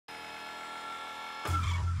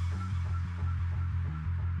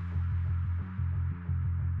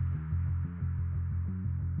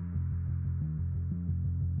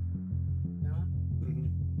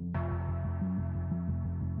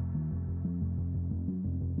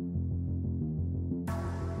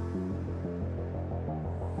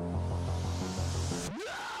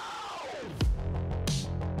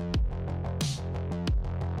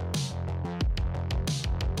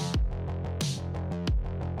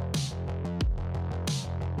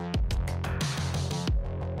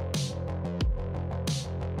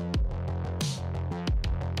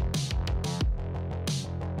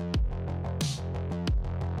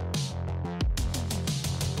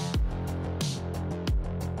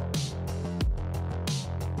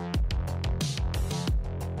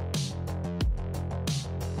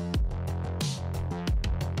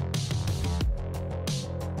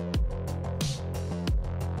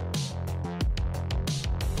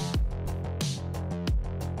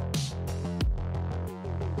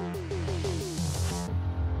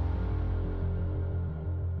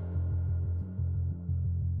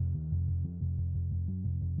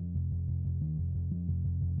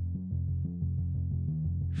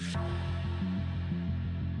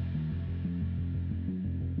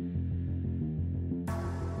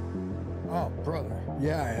Oh, brother.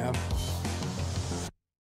 Yeah, I am.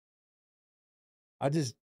 I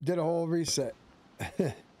just did a whole reset.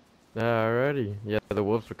 Alrighty. Yeah, the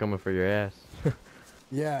wolves were coming for your ass.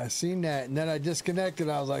 Yeah, I seen that. And then I disconnected.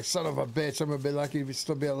 I was like, son of a bitch, I'm gonna be lucky to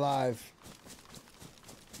still be alive.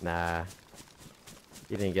 Nah.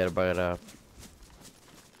 You didn't get a bite off.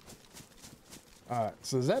 Alright,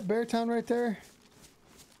 so is that Beartown right there?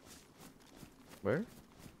 Where?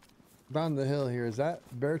 Down the hill here. Is that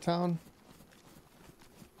Beartown?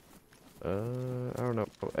 I don't know.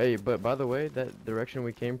 Hey, but by the way, that direction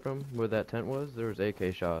we came from, where that tent was, there was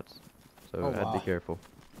AK shots. So Oh, I'd be wow. careful.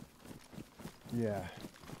 Yeah.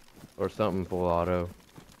 Or something full auto.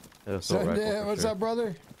 Assault rifle for What's sure. up,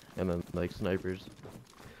 brother? And then, like, snipers.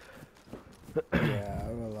 Yeah,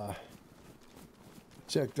 I will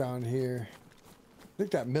check down here. I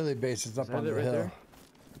think that Millie base is up that on it the right hill. there?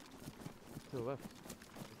 To the left. I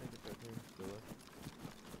think it's right here. To the left.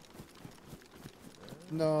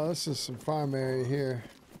 No, this is some farm area here.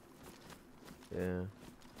 Yeah.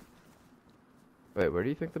 Wait, where do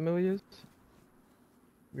you think the millie is?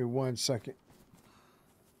 Give me 1 second.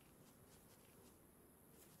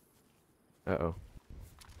 Uh-oh.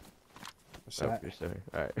 What's Oh, that? you're sorry.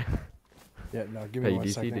 Alright. Yeah, no, give Hey, me you 1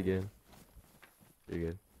 DC'd second. again. You're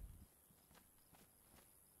good.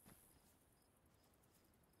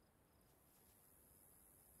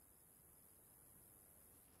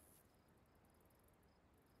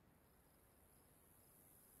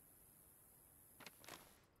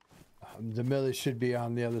 The Millie should be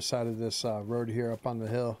on the other side of this road here up on the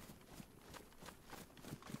hill.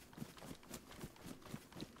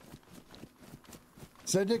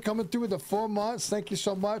 Cedric coming through with the 4 months. Thank you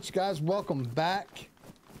so much, guys. Welcome back.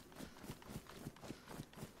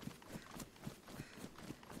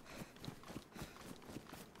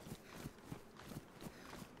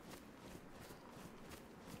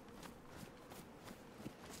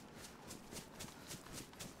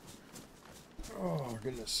 Oh,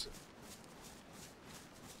 goodness.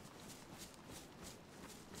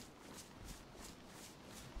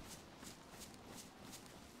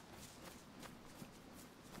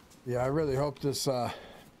 Yeah, I really hope this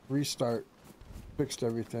restart fixed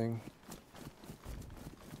everything.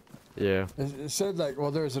 Yeah. It said like,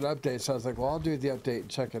 well, there's an update, so I was like, well, I'll do the update and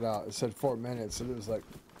check it out. It said 4 minutes, and it was like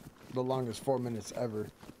the longest 4 minutes ever.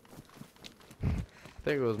 I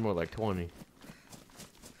think it was more like 20.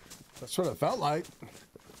 That's what it felt like.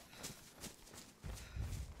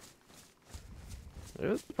 It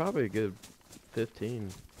was probably a good 15,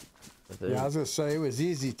 I think. Yeah, I was gonna say it was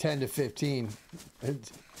easy 10 to 15.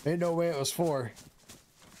 Ain't no way it was 4.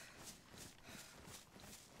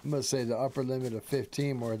 I'm gonna say the upper limit of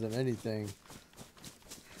 15 more than anything.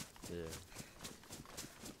 Yeah.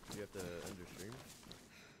 You have to under stream?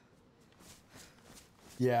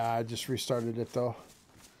 Yeah, I just restarted it though.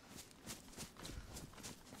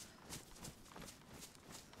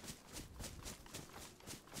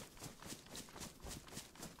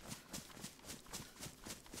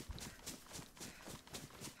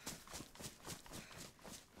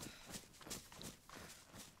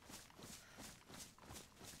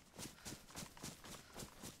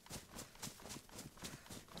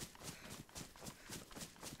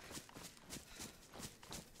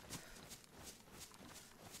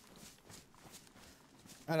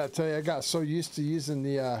 And I tell you, I got so used to using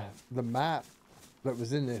the map that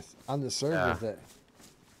was in this on the server that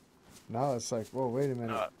now it's like, whoa, wait a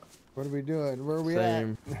minute, what are we doing? Where are we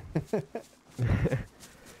Same. at?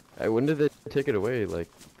 Hey, when did they take it away? Like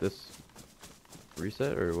this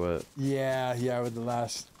reset or what? Yeah, with the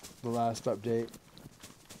last update.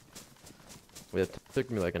 Yeah, it took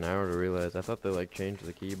me like an hour to realize. I thought they like changed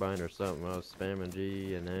the keybind or something. I was spamming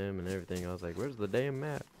G and M and everything. I was like, where's the damn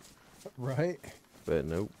map? Right. But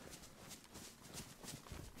nope.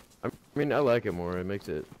 I mean, I like it more. It makes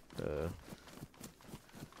it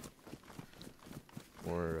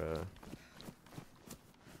more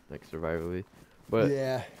like survivally. But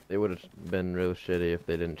yeah, it would have been real shitty if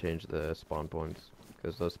they didn't change the spawn points,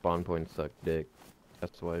 because those spawn points suck dick.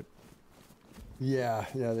 That's why yeah,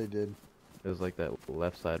 they did. it was like that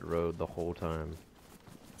left side road the whole time.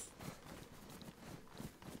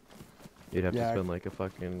 You'd have to spend like a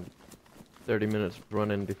fucking 30 minutes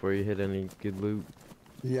running before you hit any good loot.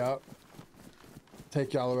 Yep.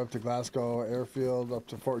 Take you all the way up to Glasgow Airfield, up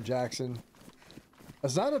to Fort Jackson.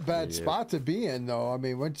 It's not a bad spot to be in, though. I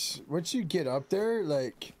mean, once you get up there,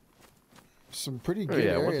 like some pretty good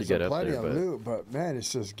areas and plenty of loot. But man,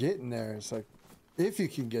 it's just getting there. It's like if you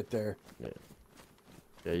can get there. Yeah.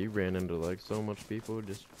 Yeah, you ran into like so much people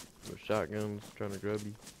just with shotguns trying to grab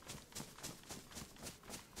you.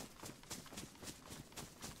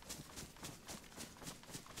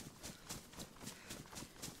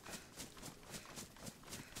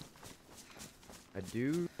 I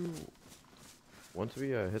do. Once we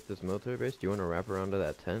hit this military base, do you want to wrap around to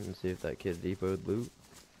that tent and see if that kid depoted loot?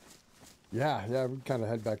 Yeah, we kind of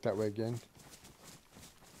head back that way again.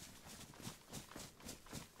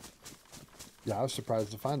 Yeah, I was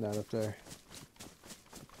surprised to find that up there.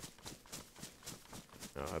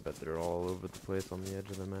 Oh, I bet they're all over the place on the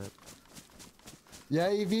edge of the map. Yeah,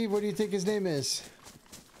 EV, what do you think his name is?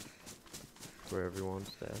 Where everyone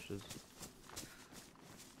stashes.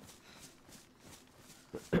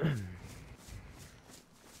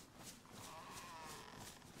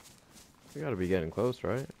 We gotta be getting close,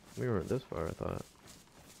 right? We weren't this far, I thought.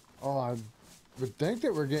 Oh, I would think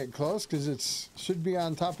that we're getting close because it should be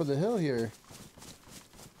on top of the hill here.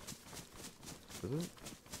 Is it?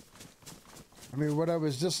 I mean, what I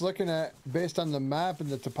was just looking at, based on the map and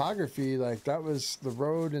the topography, like that was the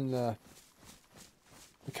road in the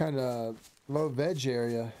kind of low veg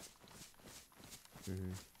area.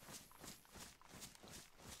 Mm-hmm.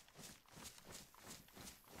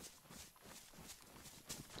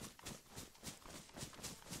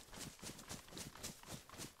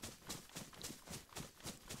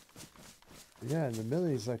 Yeah, and the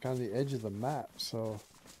millie's like on the edge of the map, so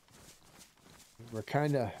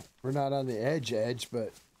we're not on the edge,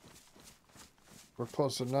 but we're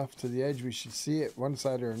close enough to the edge we should see it one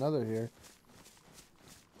side or another here.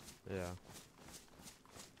 Yeah.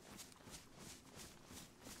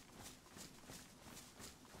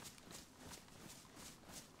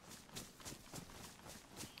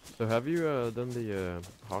 So have you done the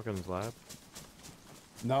Hawkins lab?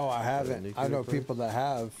 No, I haven't. I know people that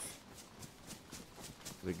have.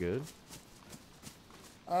 Is it good?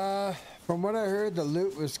 From what I heard, the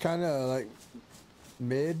loot was kind of like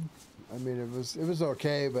mid. I mean, it was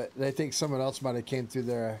okay, but they think someone else might have came through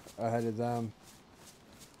there ahead of them.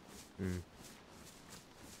 Hmm.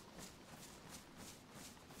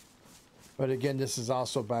 But again, this is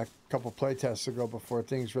also back a couple playtests ago before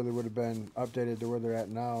things really would have been updated to where they're at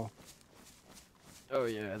now. Oh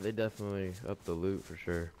yeah, they definitely upped the loot for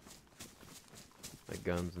sure. Like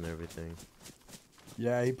guns and everything.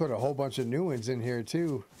 Yeah, he put a whole bunch of new ones in here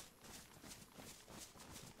too.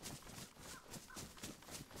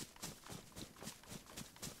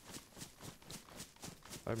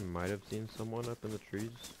 I might have seen someone up in the trees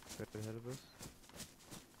right ahead of us.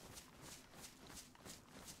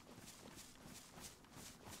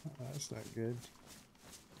 Oh, that's not good.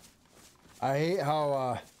 I hate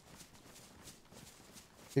how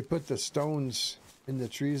he put the stones in the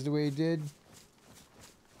trees the way he did.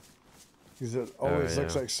 Because it always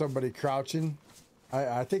looks like somebody crouching.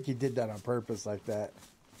 I think he did that on purpose like that.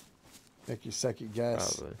 Make you second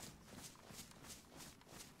guess. Probably.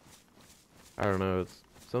 I don't know.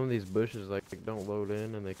 Some of these bushes like don't load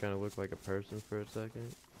in and they kind of look like a person for a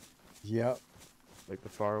second. Yep. Like the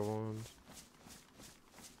far ones.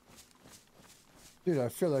 Dude, I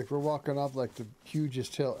feel like we're walking off like the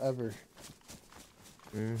hugest hill ever.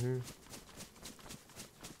 Mm-hmm.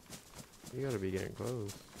 You gotta be getting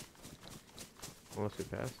close. Unless we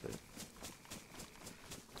passed it.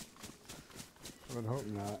 I would hope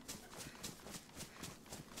not.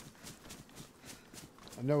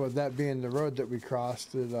 I know with that being the road that we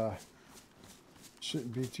crossed, it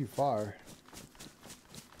shouldn't be too far.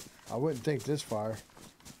 I wouldn't think this far.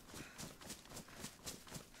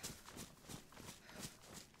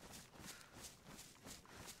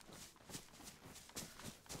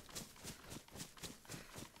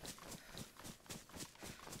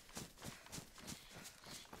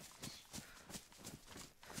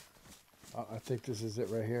 I think this is it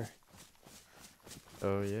right here.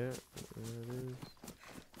 Oh yeah, there it is.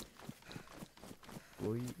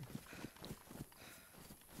 Sweet.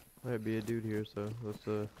 Might be a dude here, so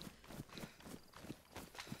let's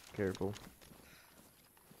careful.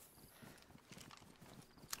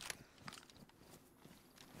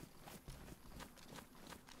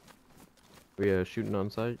 We shooting on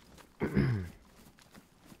sight?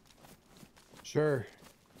 Sure.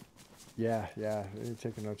 Yeah, we ain't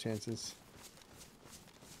taking no chances.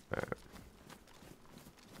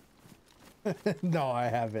 No, I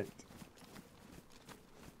haven't.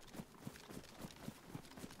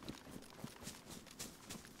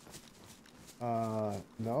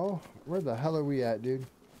 No? Where the hell are we at, dude?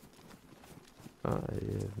 I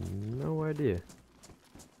have no idea.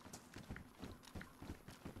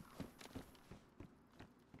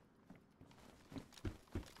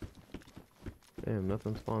 Damn,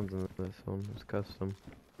 nothing spawns in this one. It's custom.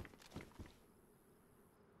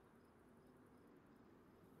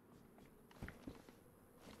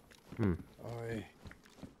 Hmm. Oi.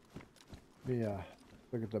 Let me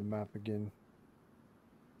look at the map again.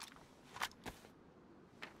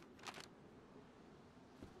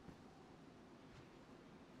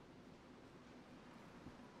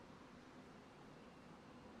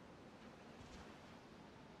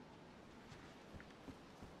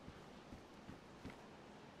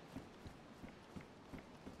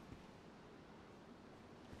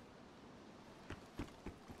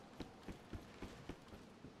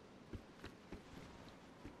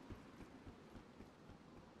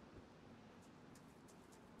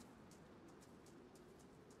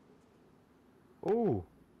 Oh.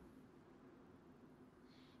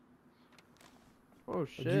 Oh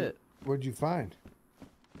shit. What'd you find?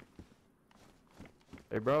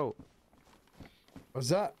 Hey bro. What's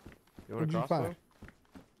that? You want What'd a you crossbow?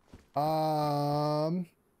 find?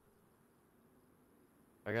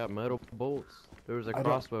 I got metal bolts. There was a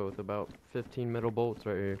crossbow with about 15 metal bolts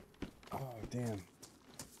right here. Oh damn.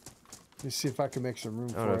 Let me see if I can make some room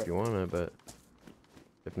for it. I don't know if you want it, but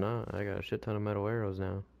if not, I got a shit ton of metal arrows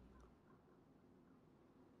now.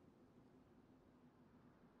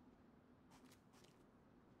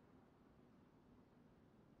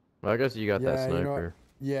 Well, I guess you got that sniper. You know what?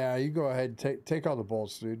 Yeah, you go ahead. Take all the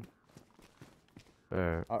bolts, dude.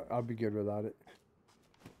 Alright. I'll be good without it.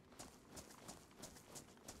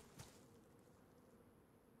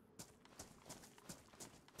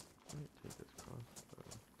 Take this crossbow.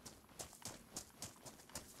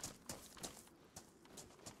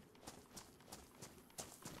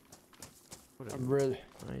 I'm really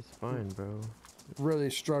nice find, bro.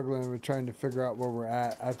 Really struggling with trying to figure out where we're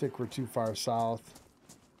at. I think we're too far south.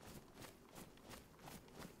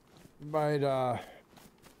 Might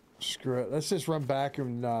screw it. Let's just run back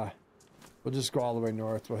and we'll just go all the way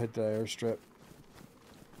north. We'll hit the airstrip.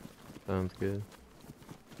 Sounds good.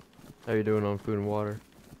 How you doing on food and water?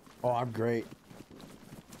 Oh, I'm great.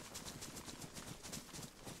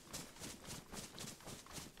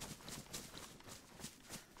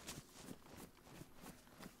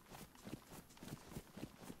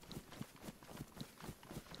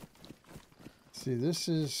 See, this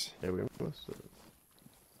is... Yeah, we must have...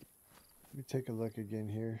 Let me take a look again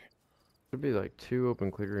here. Should be like 2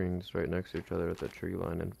 open clearings right next to each other with the tree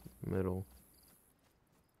line in the middle.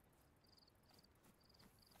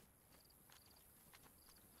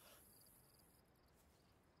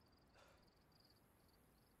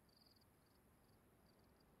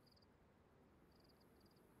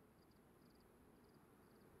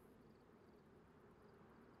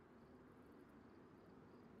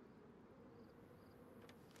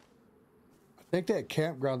 I think that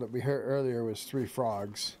campground that we heard earlier was Three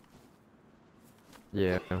Frogs.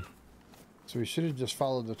 Yeah. So we should have just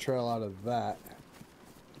followed the trail out of that.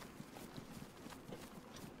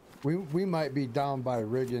 We might be down by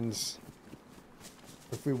Riggins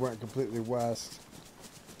if we weren't completely west.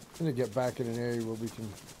 I'm gonna get back in an area where we can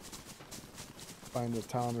find a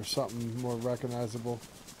town or something more recognizable.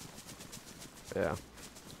 Yeah.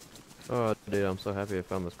 Oh, dude, I'm so happy I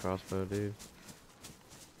found this crossbow, dude.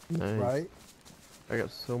 Nice. Right? I got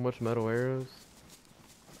so much metal arrows.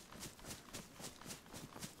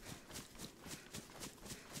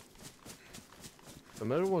 The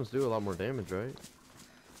metal ones do a lot more damage, right?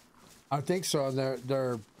 I think so. And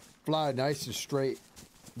they're fly nice and straight.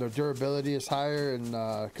 Their durability is higher, and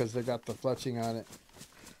because they got the fletching on it,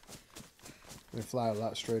 they fly a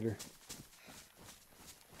lot straighter.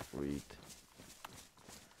 Sweet.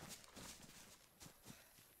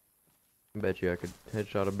 I bet you I could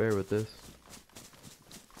headshot a bear with this.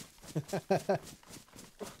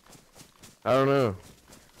 I don't know.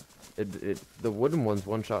 The wooden ones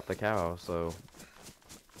one-shot the cow, so...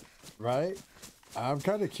 Right? I'm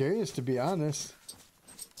kind of curious, to be honest.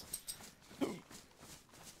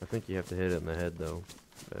 I think you have to hit it in the head, though.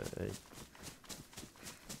 But, hey.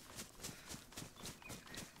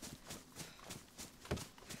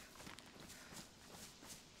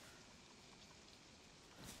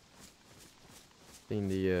 Seen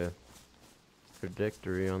the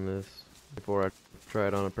trajectory on this before I try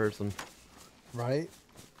it on a person. Right?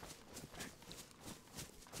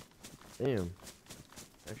 Damn.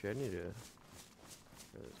 Actually, I need to repair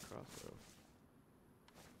this crossbow.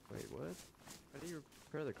 Wait, what? How do you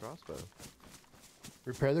repair the crossbow?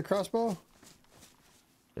 Repair the crossbow?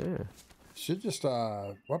 Yeah. Should just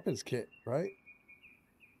weapons kit, right?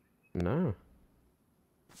 No.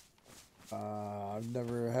 I've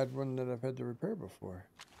never had one that I've had to repair before.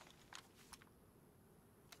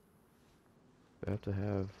 I have to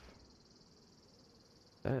have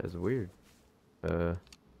That is weird. Uh.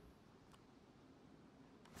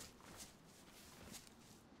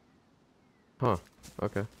 Huh.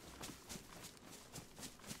 Okay.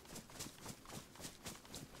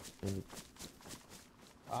 And,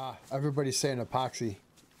 Everybody's saying epoxy.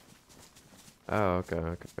 oh, okay,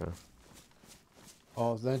 okay.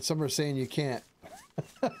 Oh, then some are saying you can't.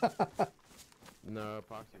 No,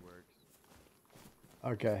 epoxy works.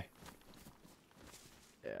 Okay.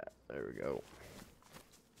 Yeah, there we go.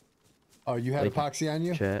 Oh, you had Thank you, epoxy on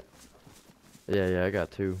you? Chat. Yeah, I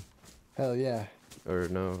got 2. Hell yeah. Or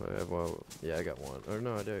no, well, yeah, I got 1. Or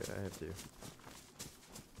no, I have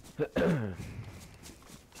 2.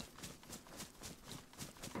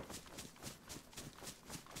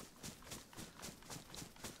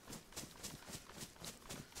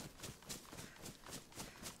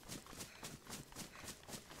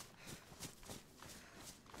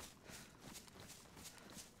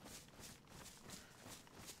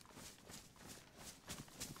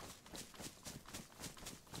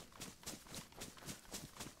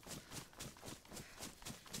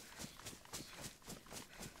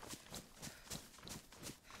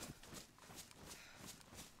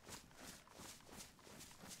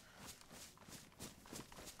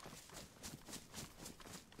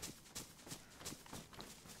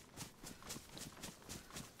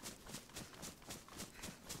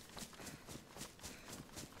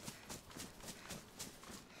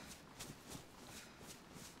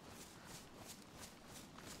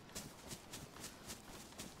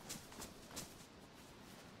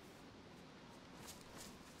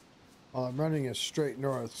 Well, I'm running it straight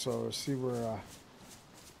north, so we'll see where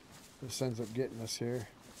this ends up getting us here.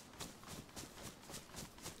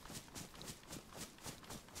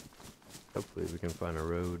 Hopefully we can find a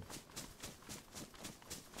road.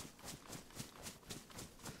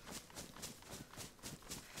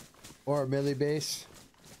 Or a melee base.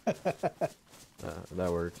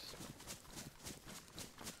 That works.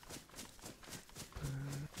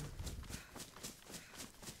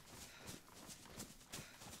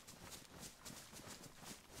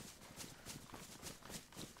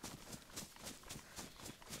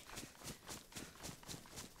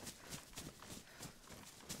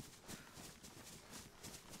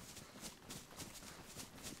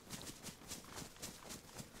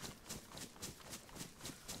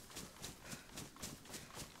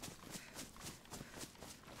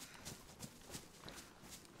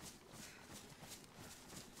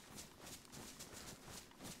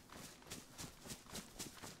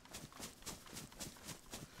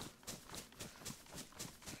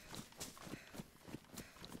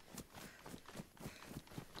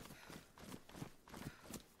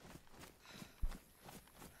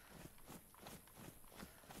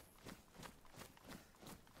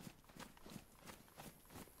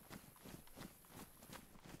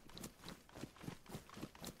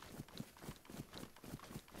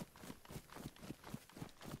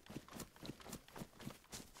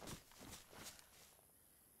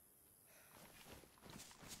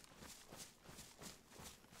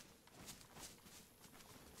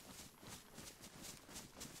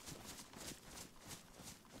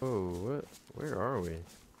 Oh, what? Where are we?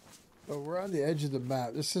 Oh, we're on the edge of the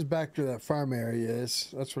map. This is back to that farm area is.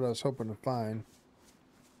 That's what I was hoping to find.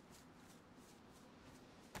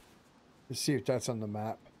 Let's see if that's on the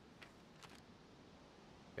map.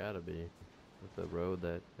 Gotta be. With the road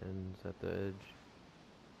that ends at the edge.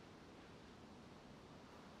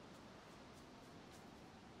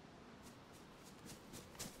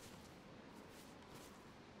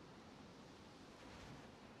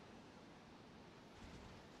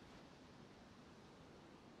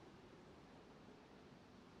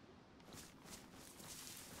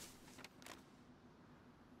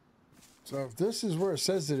 So if this is where it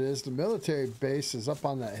says it is, the military base is up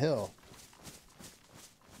on that hill.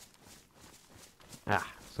 Ah,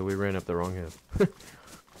 so we ran up the wrong hill.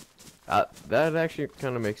 That actually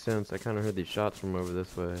kind of makes sense. I kind of heard these shots from over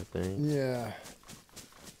this way, I think. Yeah.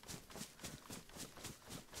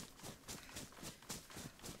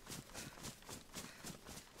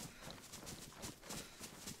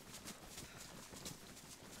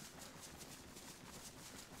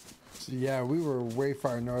 So yeah, we were way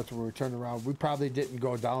far north where we turned around. We probably didn't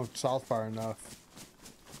go down south far enough.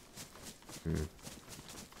 Hmm.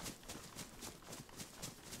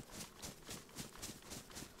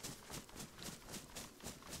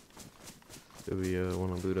 Do we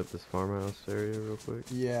want to loot up this farmhouse area real quick?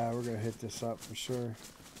 Yeah, we're gonna hit this up for sure.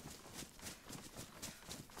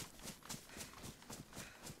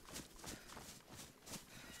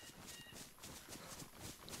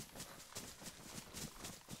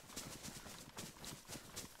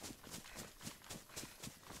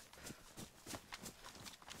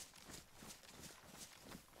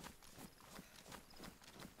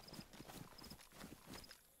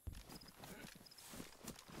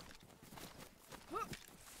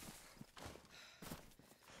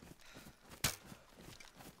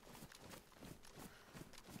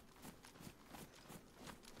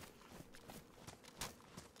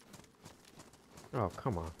 Oh,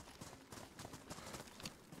 come on.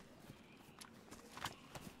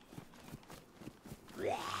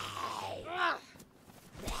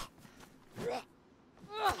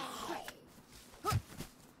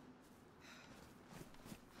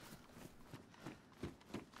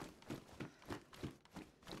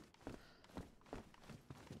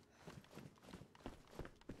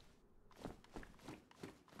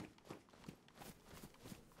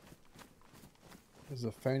 There's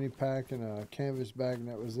a fanny pack and a canvas bag, and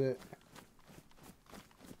that was it.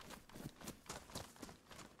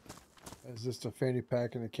 It's just a fanny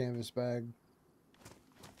pack and a canvas bag.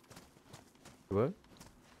 What?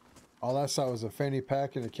 All I saw was a fanny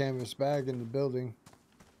pack and a canvas bag in the building.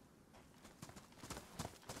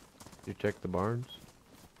 You checked the barns?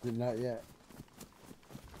 Did not yet.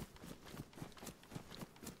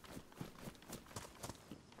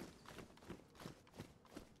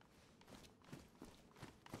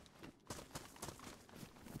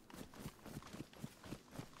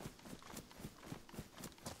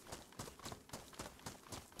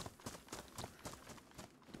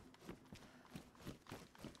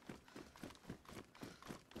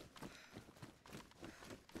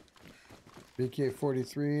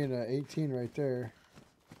 BK-43 and a 18 right there.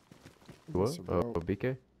 What? Oh,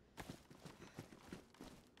 BK?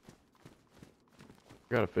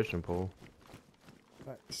 Got a fishing pole.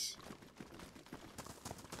 Nice.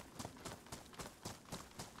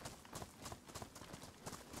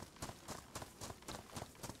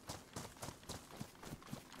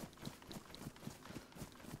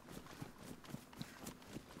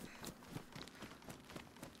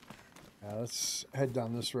 Let's head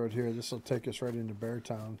down this road here. This will take us right into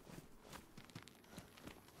Beartown.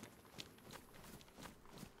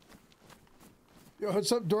 Yo,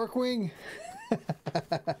 what's up, Dorkwing?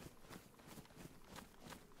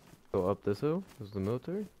 Go up this hill? Is the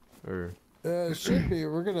military? Or? It should be.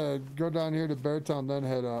 We're gonna go down here to Beartown, then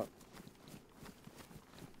head up.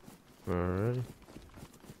 Alrighty.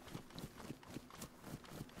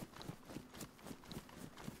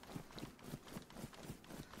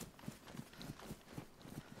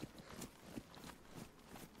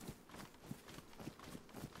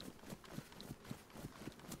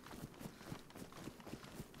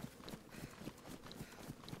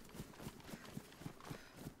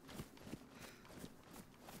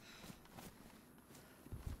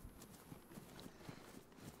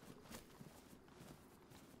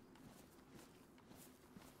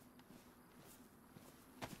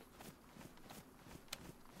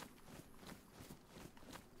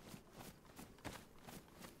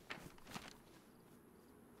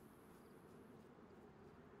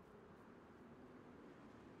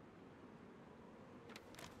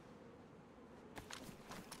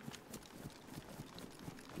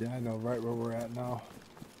 Yeah, I know right where we're at now.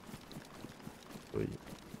 Sweet.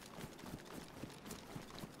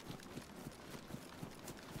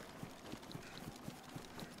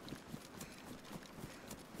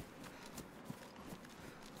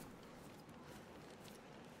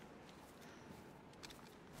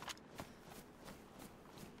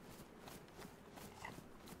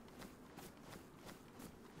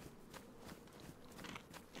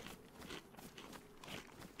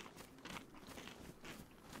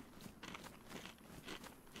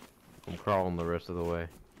 I'm crawling the rest of the way.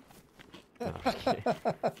 No, I'm just kidding.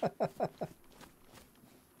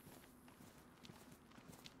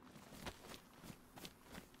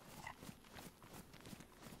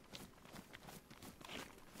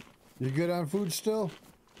 You good on food still?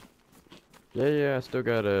 Yeah, I still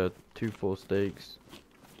got 2 full steaks.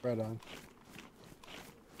 Right on.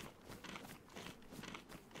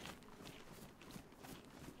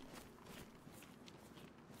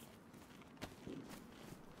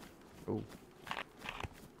 Oh.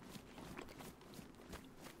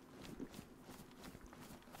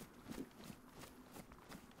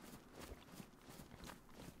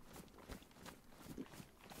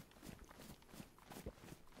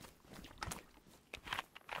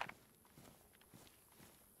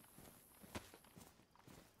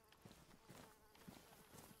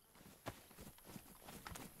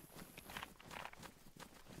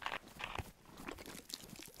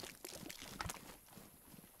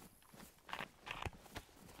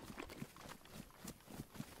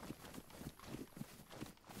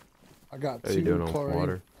 I got How 2 you doing on chlorine.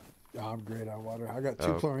 water? Yeah, I'm great on water. I got 2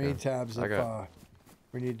 Oh, chlorine okay. tabs I if got-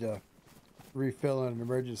 we need to refill in an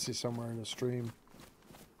emergency somewhere in the stream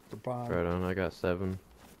or pond. Right on, I got 7.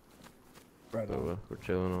 Right So on. we're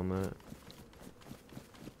chilling on that.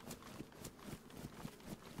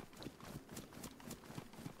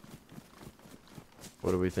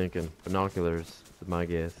 What are we thinking? Binoculars, is my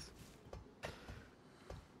guess.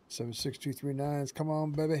 76239s. Come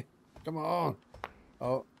on, baby. Come on.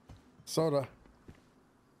 Oh, soda.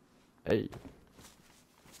 Hey.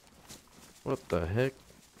 What the heck?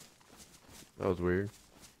 That was weird.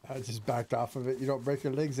 I just backed off of it. You don't break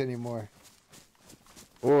your legs anymore.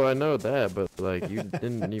 Well, I know that, but like you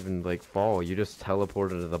didn't even like fall. You just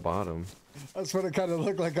teleported to the bottom. That's what it kind of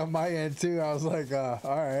looked like on my end too. I was like, all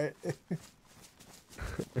right.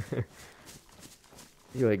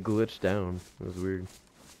 You like glitched down. It was weird.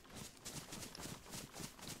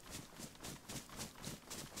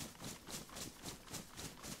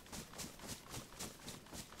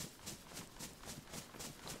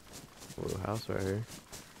 Little house right here.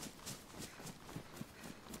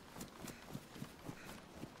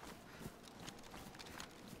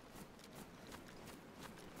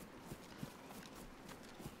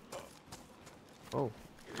 Oh,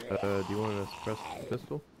 do you want to suppress the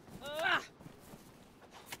pistol?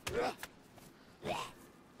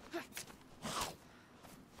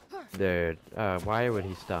 Dude, why would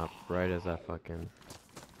he stop right as I fucking...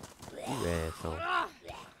 You asshole. Oh,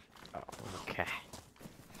 okay.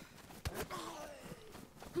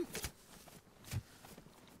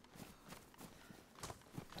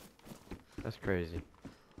 That's crazy.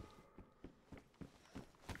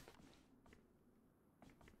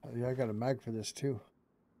 Yeah, I got a mag for this too.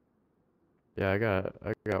 Yeah, I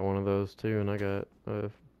got one of those too, and I got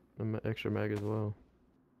an extra mag as well.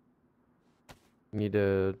 Need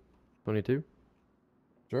a 22?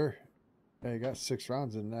 Sure. Yeah, you got 6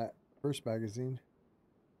 rounds in that first magazine.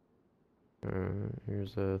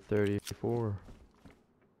 Here's a 34.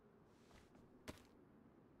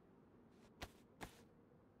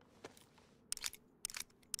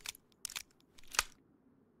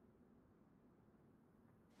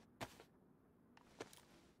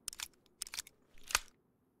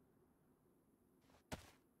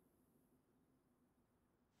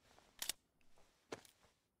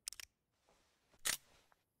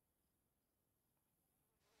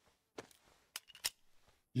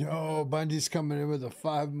 Yo, Bundy's coming in with a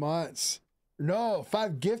 5 months. No,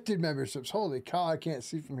 5 gifted memberships. Holy cow, I can't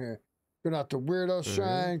see from here. Going out to Weirdo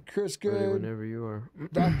Shrine, Chris Ready Good, whenever you are.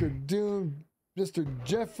 Dr. Doom, Mr.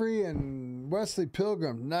 Jeffrey, and Wesley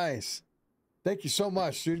Pilgrim. Nice. Thank you so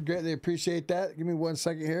much, dude. Greatly appreciate that. Give me 1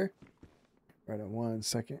 second here. Right on 1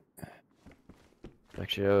 second.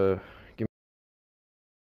 Actually, give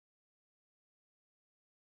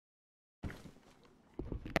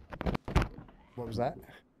What was that?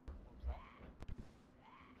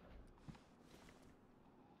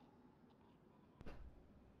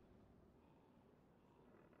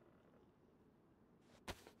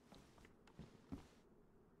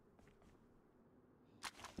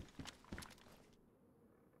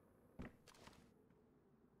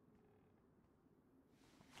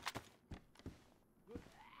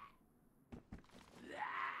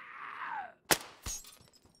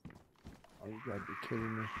 Oh, you gotta be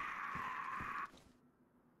kidding me.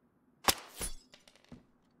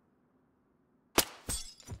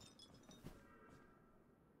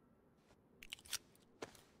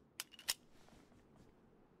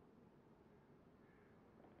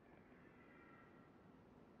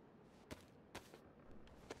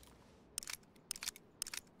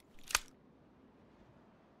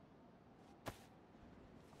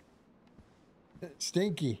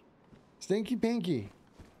 Stinky. Stinky Pinky.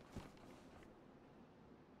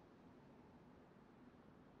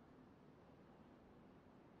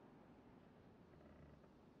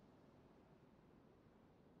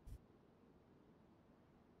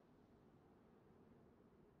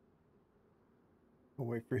 I'll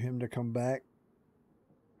wait for him to come back.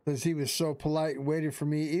 Because he was so polite and waited for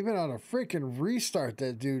me. Even on a freaking restart,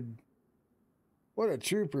 that dude. What a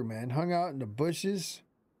trooper, man. Hung out in the bushes.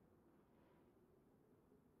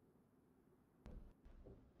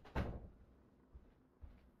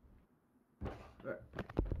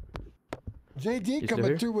 JD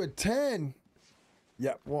coming through with 10.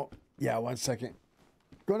 Yeah, well, yeah, 1 second.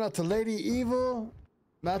 Going out to Lady Evil,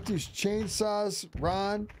 Matthews Chainsaws,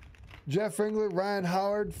 Ron, Jeff Ringler, Ryan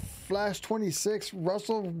Howard, Flash 26,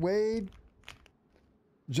 Russell Wade,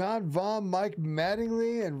 John Vaughn, Mike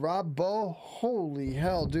Mattingly, and Rob Bow. Holy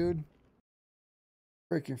hell, dude.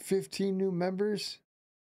 Freaking 15 new members.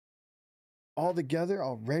 All together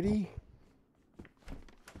already.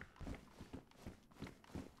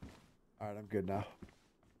 All right, I'm good now.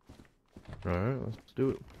 All right, let's do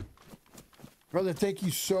it. Brother, thank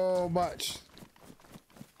you so much.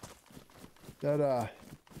 That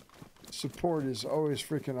support is always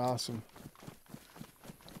freaking awesome.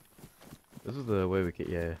 This is the way we get.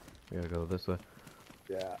 Yeah, we gotta go this way.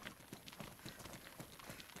 Yeah.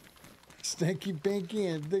 Stinky Pinky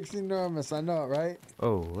and Dixie Enormous. I know it, right?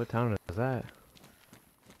 Oh, what town is that?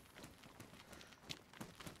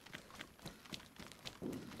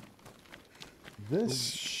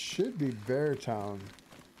 This should be Beartown.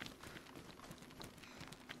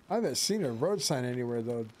 I haven't seen a road sign anywhere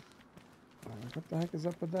though. What the heck is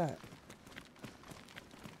up with that?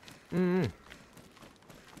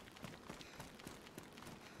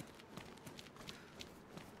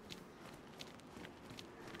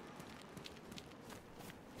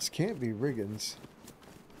 This can't be Riggins.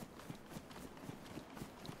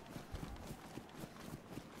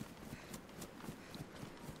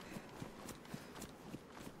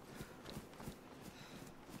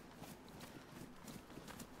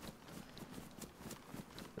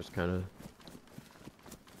 Just kind of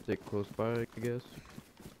stick close by, I guess.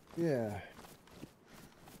 Yeah.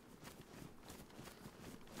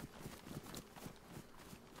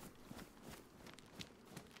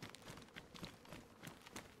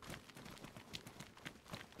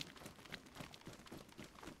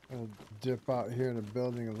 I'll dip out here in the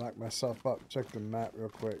building and lock myself up. Check the map real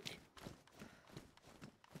quick.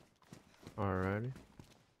 Alrighty.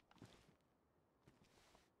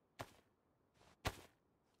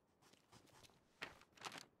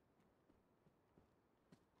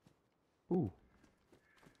 Ooh.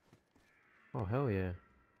 Oh, hell yeah.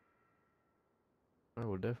 I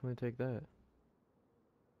will definitely take that.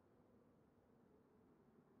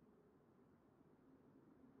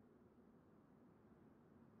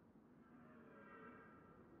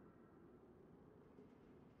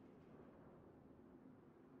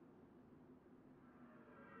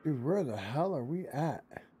 Dude, where the hell are we at?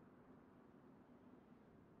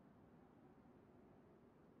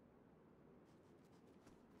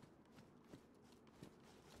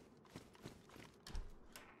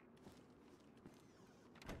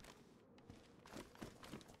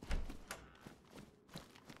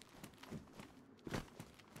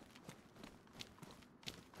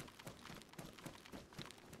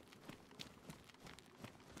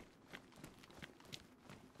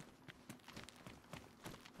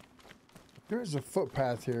 There's a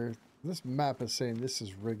footpath here. This map is saying this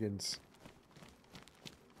is Riggins.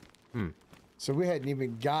 So we hadn't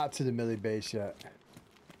even got to the Millie base yet.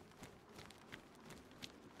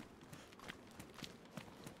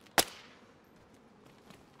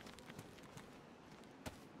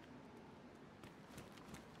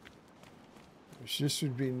 This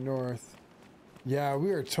would be north. Yeah,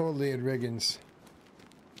 we are totally in Riggins.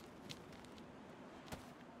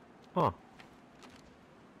 Huh.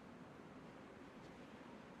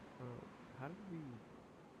 How did we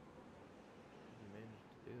manage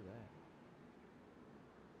to do that?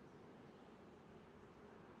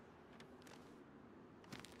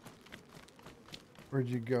 Where'd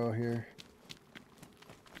you go here?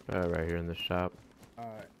 Right here in the shop.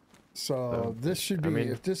 Alright. So this should be,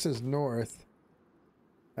 if this is north,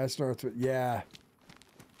 that's north. Yeah.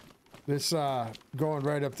 This going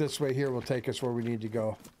right up this way here will take us where we need to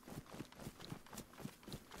go.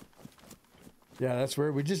 Yeah, that's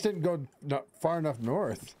where we just didn't go not far enough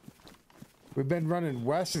north. We've been running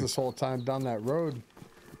west this whole time down that road.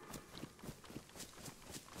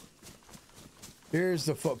 Here's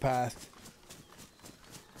the footpath.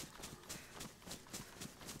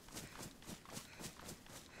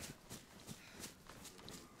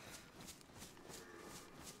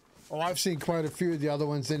 Oh, I've seen quite a few of the other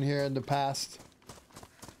ones in here in the past.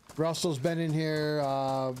 Russell's been in here.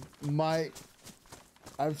 Mike.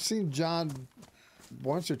 I've seen John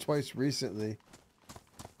once or twice recently.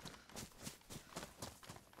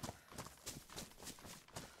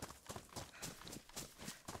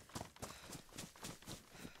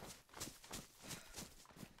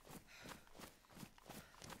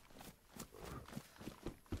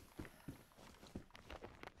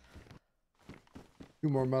 Two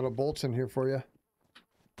more metal bolts in here for you.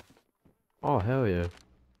 Oh, hell yeah.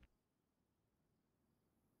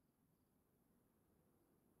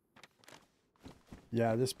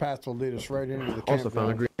 Yeah, this path will lead us right into the Also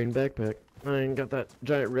found a campground. green backpack. I ain't got that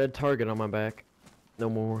giant red target on my back. No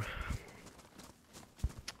more.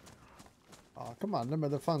 Oh, come on, them are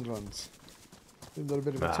the fun ones. A little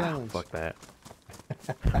bit of a challenge. Fuck that.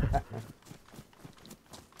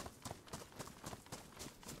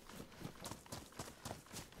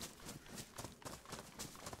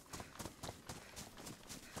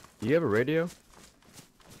 Do you have a radio?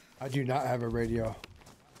 I do not have a radio.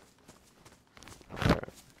 Alright.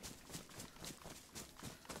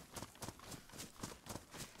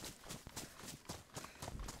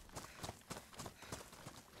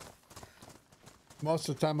 Most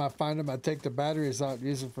of the time I find them, I take the batteries out and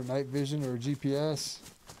use them for night vision or GPS.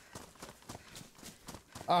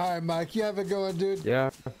 All right, Mike. You have a good one, dude. Yeah,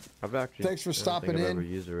 I've actually. Thanks for I don't stopping think I've in. ever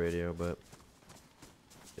used a radio, but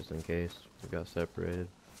just in case we got separated.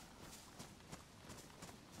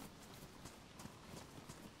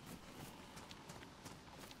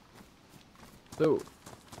 So,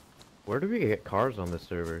 where do we get cars on this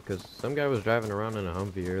server? Because some guy was driving around in a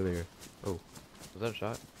Humvee earlier. Oh, was that a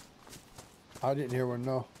shot? I didn't hear one.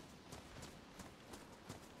 No.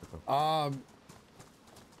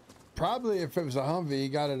 Probably if it was a Humvee, he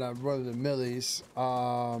got it on one of the Millies.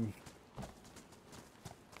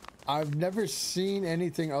 I've never seen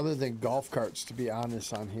anything other than golf carts, to be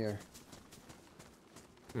honest, on here.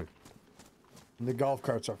 And the golf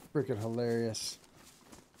carts are freaking hilarious.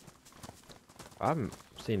 I haven't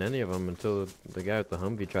seen any of them until the guy with the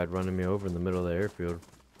Humvee tried running me over in the middle of the airfield.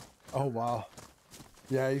 Oh, wow.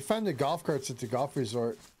 Yeah, you find the golf carts at the golf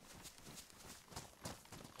resort.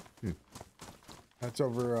 That's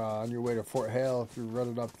over on your way to Fort Hale if you're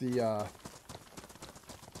running up the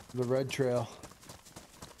red trail.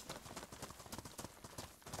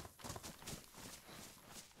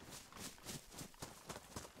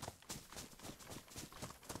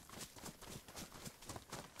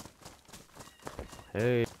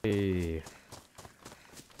 Hey, is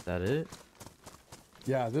that it?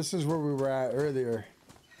 Yeah, this is where we were at earlier.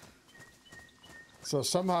 So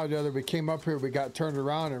somehow or the other, we came up here, we got turned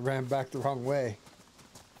around and ran back the wrong way.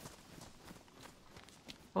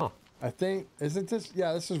 Huh. I think, isn't this?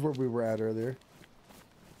 Yeah, this is where we were at earlier.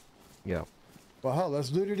 Yeah. Well, hell, let's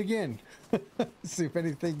loot it again. See if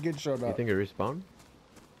anything good showed up. You think it respawned?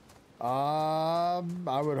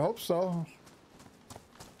 I would hope so.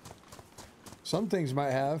 Some things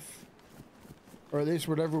might have. Or at least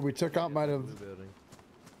whatever we took out might have.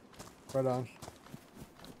 Right on.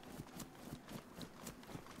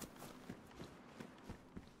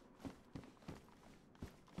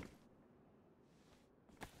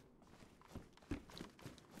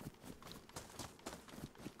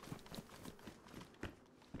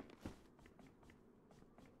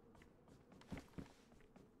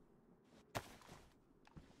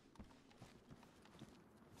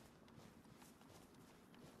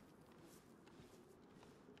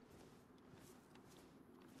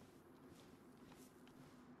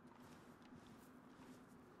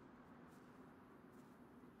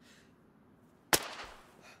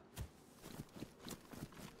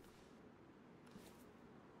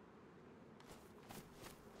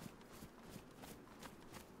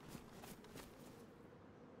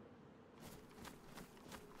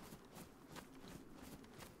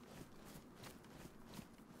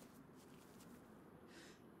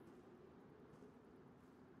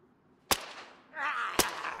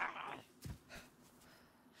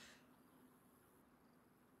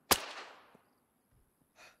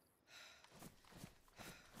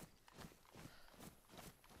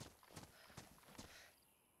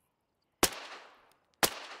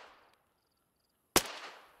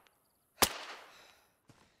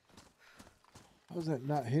 How's that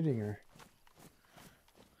not hitting her?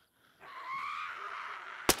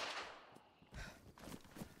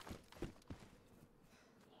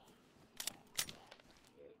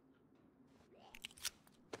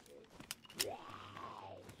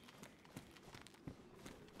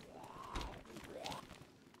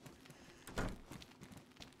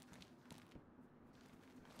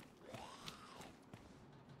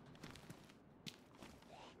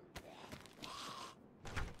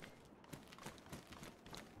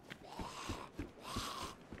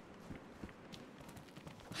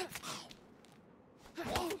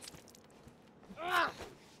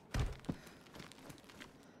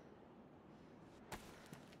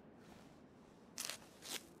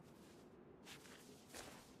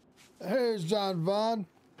 Here's John Vaughn.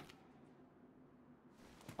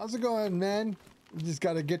 How's it going, man? You just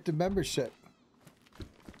got to get the membership.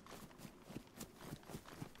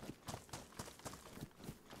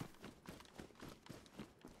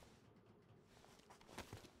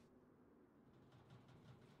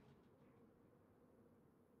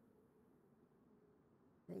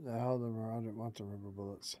 Where the hell I didn't want the rubber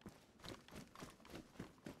bullets.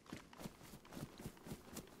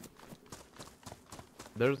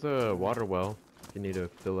 There's a water well. If you need to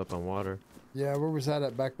fill up on water. Yeah, where was that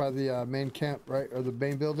at? Back by the main camp, right? Or the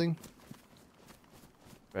main building?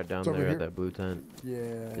 Right down It's over there here? at that blue tent.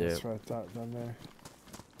 Yeah, that's what I thought down there.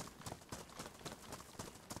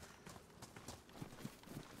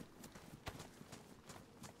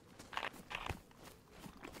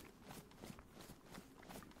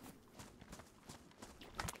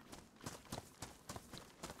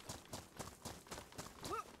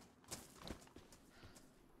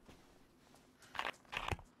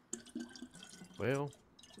 Well,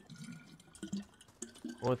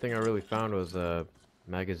 Only thing I really found was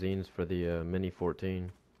magazines for the Mini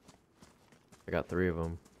 14. I got 3 of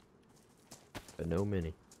them, but no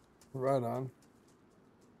Mini. Right on.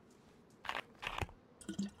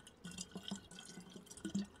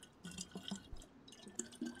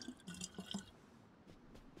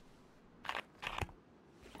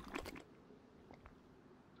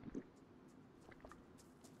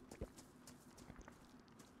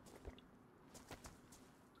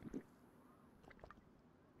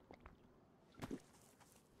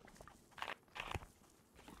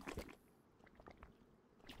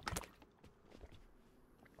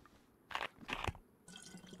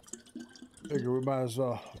 Figure we might as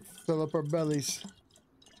well fill up our bellies.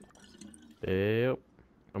 Yep.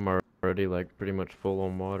 I'm already like pretty much full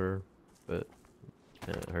on water, but it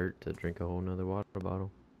can't hurt to drink a whole nother water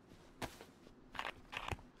bottle.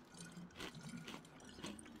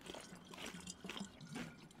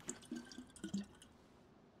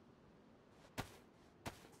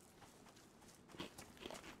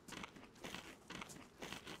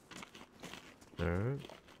 Alright.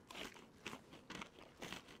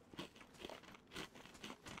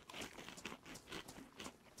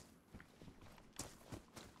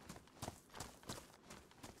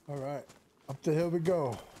 All right, up the hill we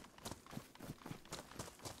go.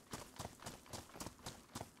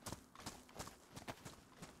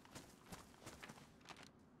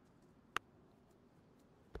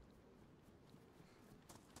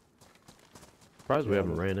 Surprised we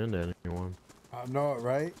haven't ran into anyone. I know it,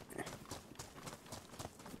 right?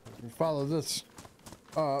 If we follow this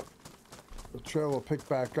up, the trail will pick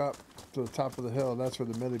back up to the top of the hill. That's where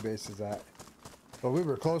the millie base is at. But we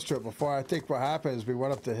were close to it before. I think what happened is we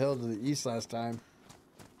went up the hill to the east last time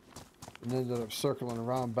and ended up circling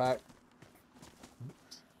around back.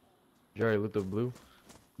 Did you already look the blue?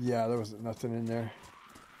 Yeah, there was nothing in there.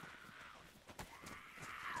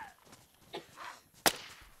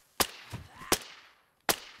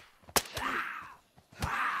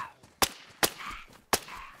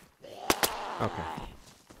 Okay.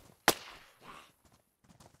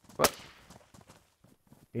 What?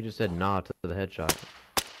 You just said nah to the headshot.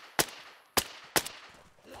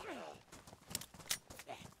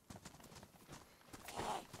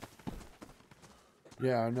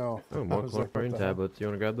 Yeah, I know. Oh, more chlorine tablets. You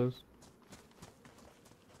want to grab those?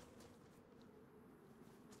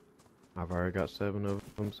 I've already got 7 of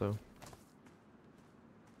them, so.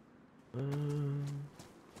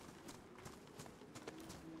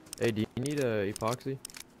 Hey, do you need a epoxy?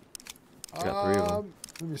 I got 3 of them.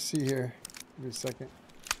 Let me see here. Give me a second.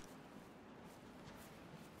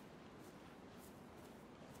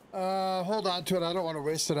 Hold on to it. I don't want to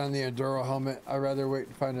waste it on the Enduro helmet. I'd rather wait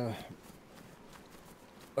and find a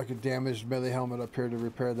damaged melee helmet up here to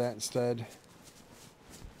repair that instead.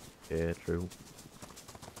 Yeah, true.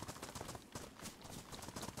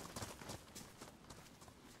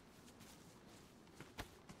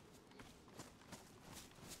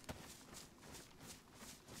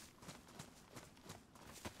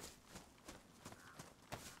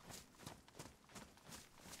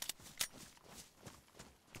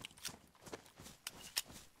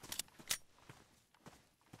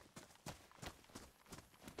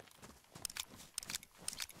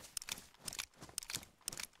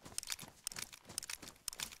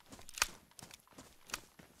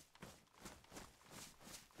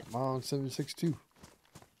 Come on, 762.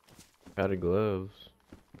 Added gloves.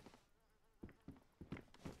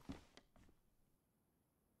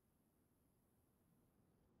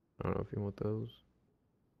 I don't know if you want those.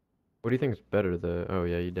 What do you think is better? Oh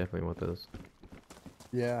yeah, you definitely want those.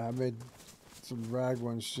 Yeah, I made some rag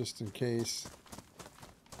ones just in case.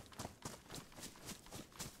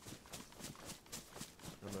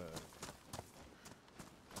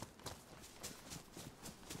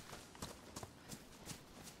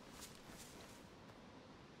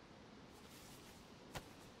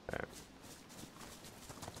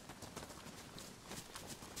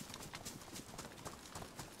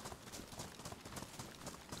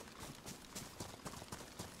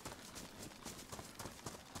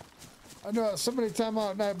 I know somebody time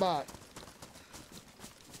out Nightbot.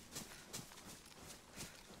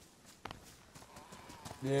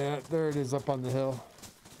 Yeah, there it is up on the hill.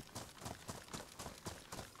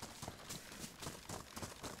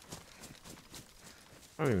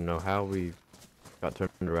 I don't even know how we got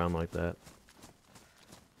turned around like that.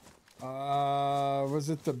 Was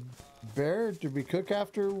it the bear? Did we cook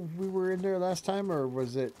after we were in there last time, or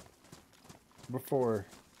was it before?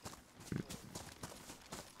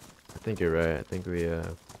 I think you're right. I think we Yeah,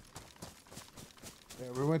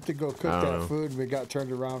 we went to go cook that food and we got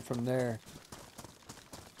turned around from there.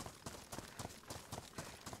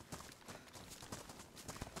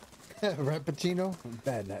 Rappuccino?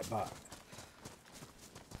 Bad that bot.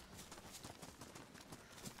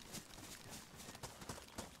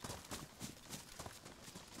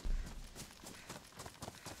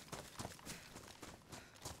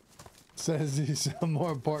 Says he's a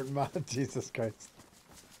more important mod. Jesus Christ.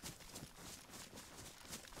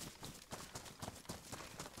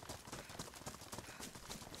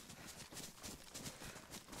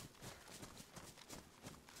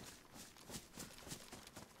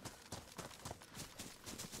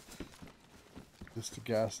 Just a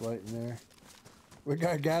gaslight in there. We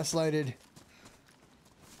got gaslighted.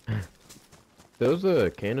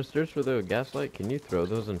 Those canisters for the gaslight, can you throw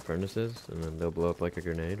those in furnaces and then they'll blow up like a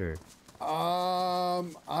grenade, or?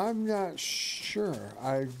 I'm not sure.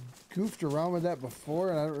 I goofed around with that before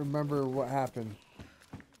and I don't remember what happened.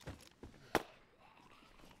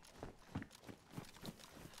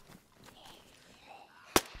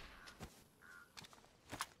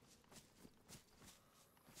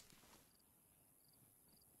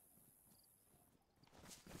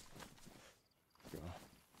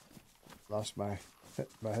 Lost my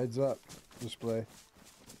heads up display.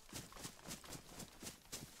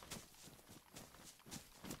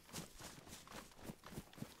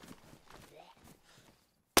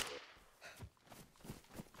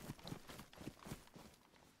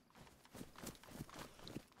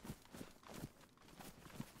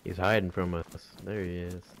 He's hiding from us. There he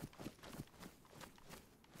is.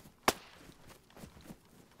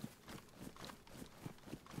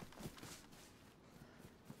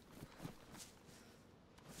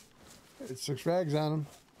 It's 6 rags on him.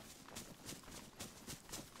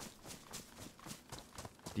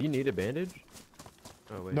 Do you need a bandage?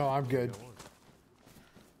 Oh wait. No, I'm good.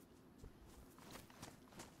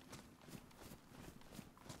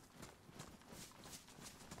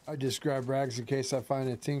 I just grab rags in case I find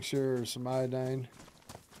a tincture or some iodine.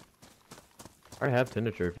 I have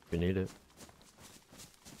tincture if you need it.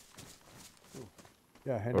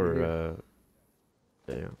 Yeah, hand it Or here.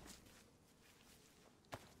 yeah.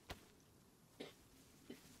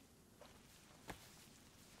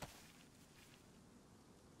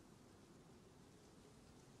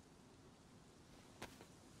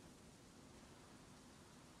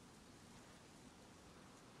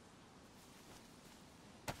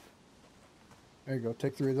 There you go.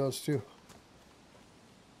 Take 3 of those too.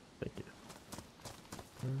 Thank you.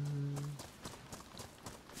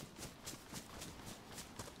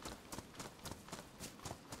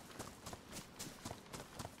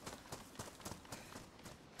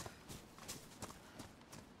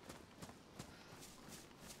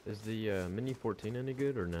 Is the Mini 14 any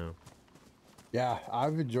good or no? Yeah,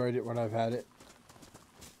 I've enjoyed it when I've had it.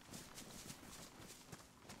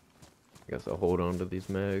 I guess I'll hold on to these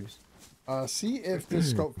mags. See if the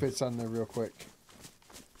scope fits on there real quick.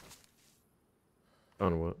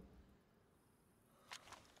 On what?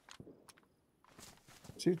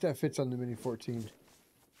 See if that fits on the Mini 14.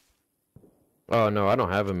 Oh no, I don't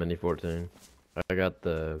have a Mini 14. I got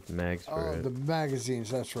the mags for it. The magazines,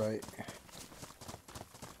 that's right.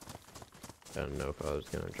 I don't know if I was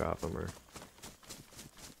gonna drop them or.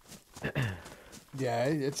 Yeah,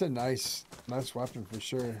 it's a nice weapon for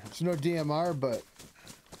sure. It's no DMR, but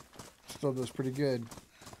still does pretty good.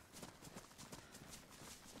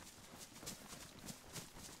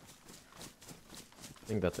 I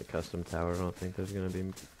think that's a custom tower. I don't think there's gonna be.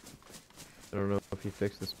 I don't know if you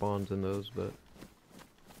fix the spawns in those, but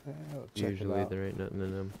I'll check it usually out. there ain't nothing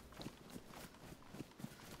in them.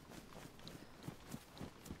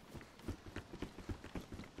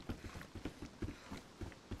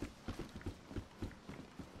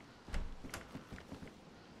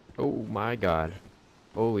 Oh my god.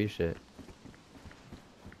 Holy shit.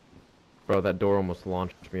 Bro, that door almost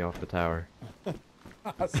launched me off the tower.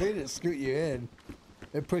 I seen it scoot you in.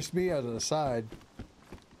 It pushed me out of the side.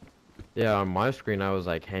 Yeah, on my screen I was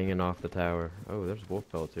like hanging off the tower. Oh, there's wolf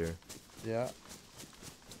pelts here. Yeah.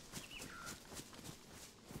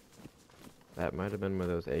 That might have been where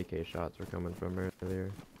those AK shots were coming from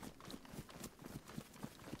earlier.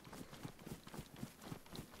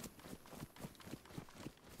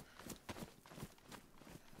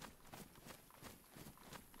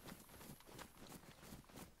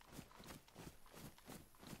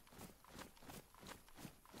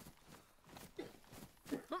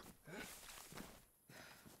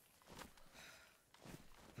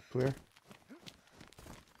 Clear.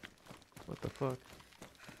 What the fuck?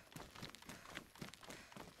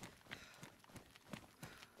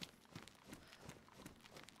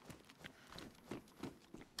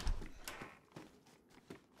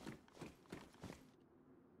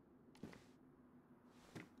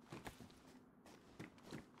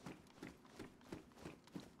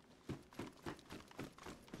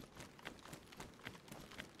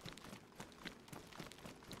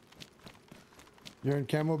 You're in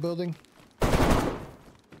camo building?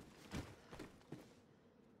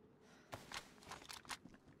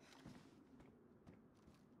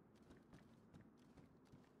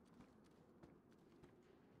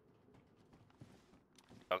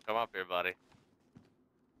 Don't come up here, buddy.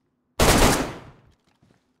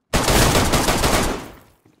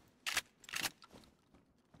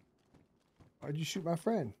 Why'd you shoot my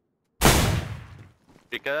friend?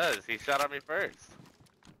 Because he shot at me first.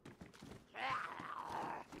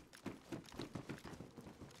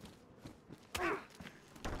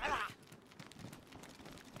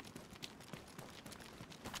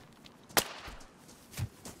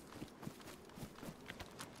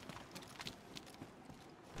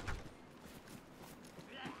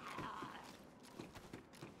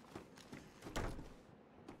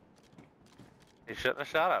 He shouldn't have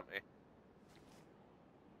shot at me.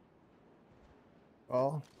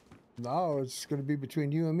 Well, no, it's gonna be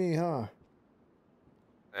between you and me, huh?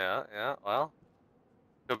 Yeah, well.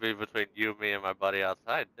 Could be between you, me, and my buddy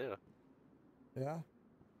outside, too. Yeah.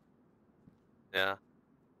 Yeah.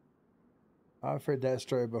 I've heard that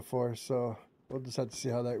story before, so we'll just have to see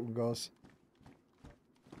how that one goes.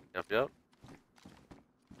 Yep.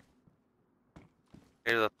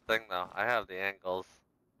 Here's the thing, though. I have the angles.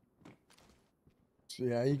 So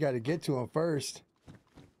yeah, you got to get to him first.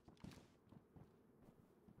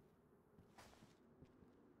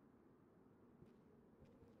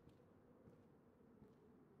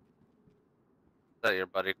 Is that your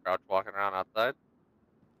buddy crouch walking around outside?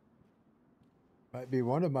 Might be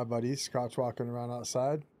one of my buddies crouch walking around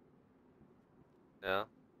outside. Yeah.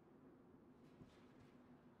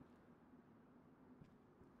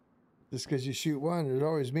 Just because you shoot one, it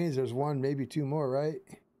always means there's one, maybe two more, right?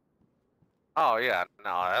 Oh, yeah.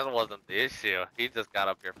 No, that wasn't the issue. He just got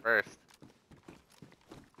up here first.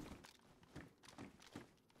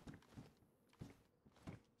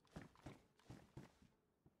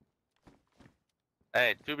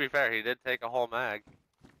 Hey, to be fair, he did take a whole mag.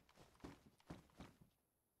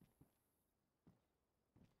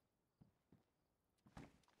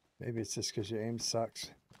 Maybe it's just because your aim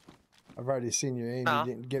sucks. I've already seen your aim. No. You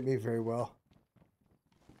didn't get me very well.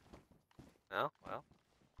 No? Well.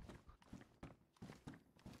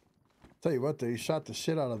 Tell you what, though, you shot the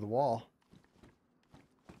shit out of the wall.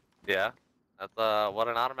 Yeah. That's what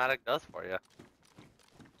an automatic does for you.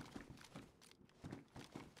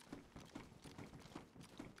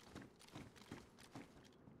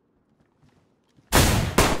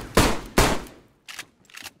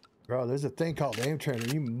 Bro, there's a thing called aim trainer.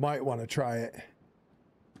 You might want to try it.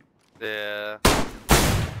 Yeah.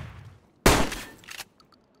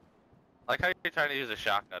 Like how you're trying to use a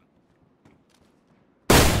shotgun.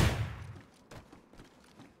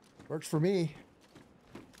 Works for me.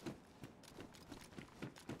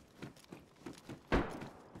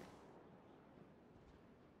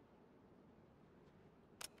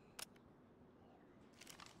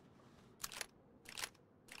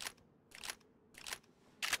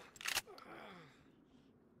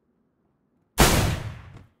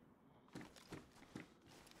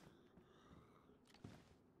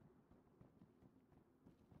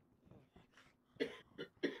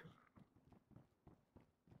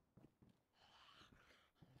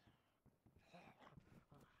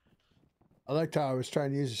 I liked how I was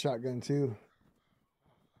trying to use a shotgun too.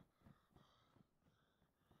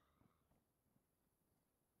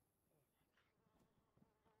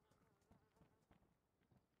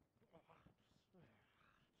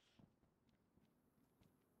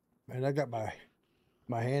 Man, I got my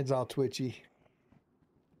hands all twitchy.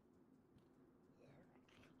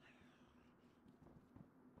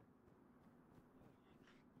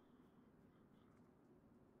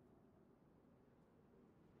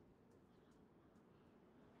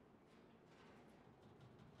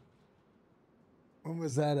 When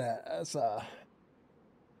was that at?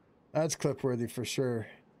 That's clip worthy for sure.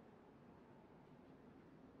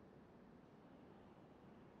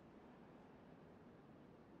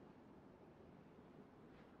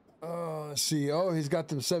 Oh, let's see. Oh, he's got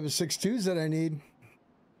them 7.62s that I need.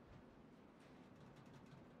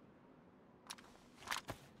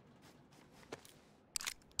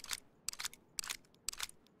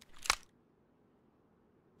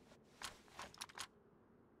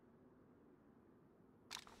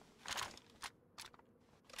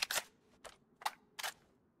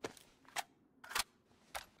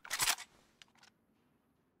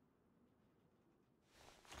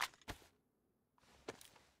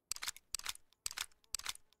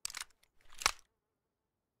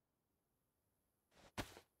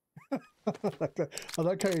 I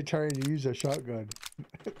like how you're trying to use a shotgun.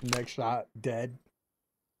 Next shot, dead.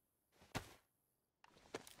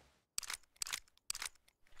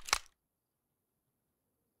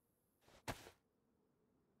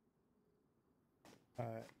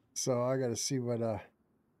 Alright. So I gotta see what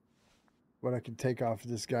I can take off of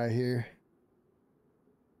this guy here.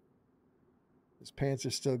 His pants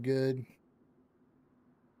are still good.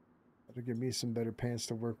 That'll give me some better pants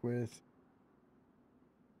to work with.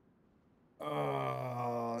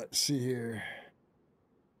 Let's see here.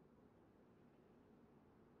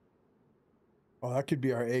 Oh, that could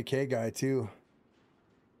be our AK guy too.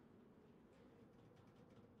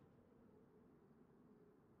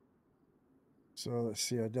 So let's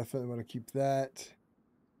see. I definitely want to keep that.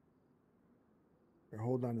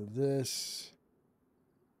 Hold on to this.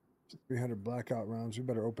 300 blackout rounds. We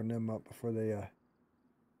better open them up before they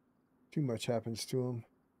too much happens to them.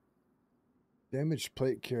 Damaged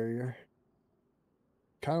plate carrier.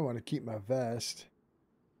 Kind of want to keep my vest.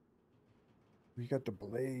 We got the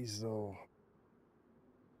blaze though.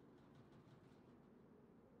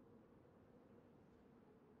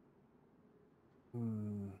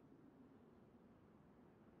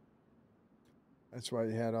 That's why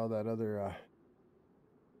he had all that other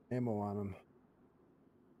ammo on him.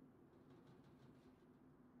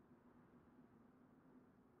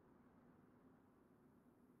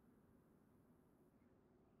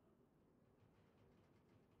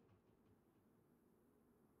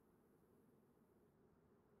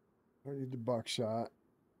 I need the buckshot.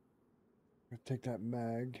 I'm gonna take that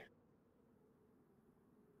mag.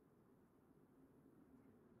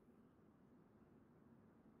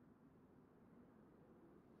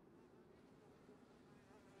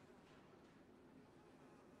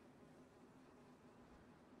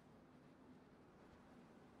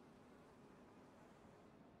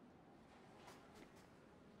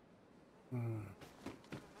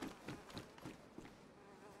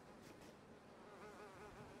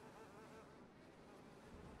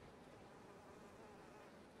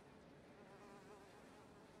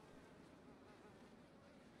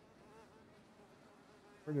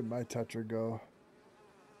 Where did my toucher go?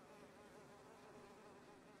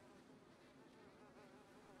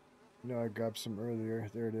 No, I grabbed some earlier.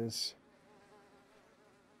 There it is.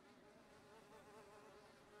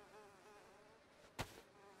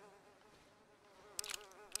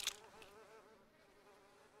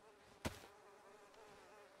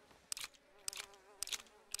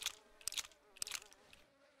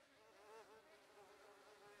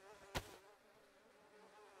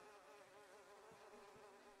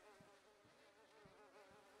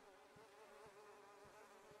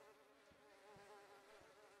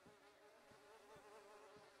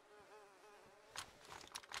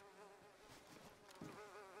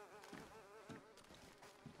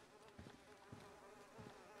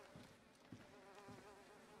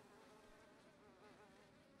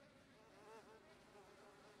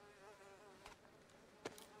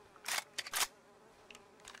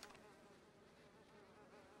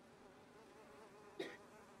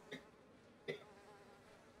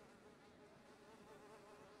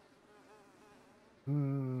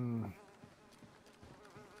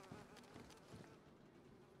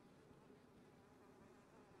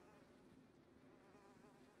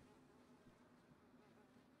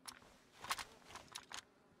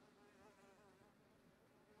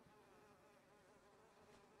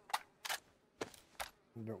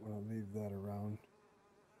 I don't want to leave that around.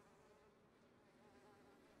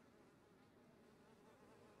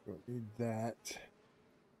 Don't need that.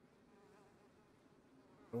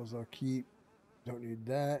 Those I'll keep. Don't need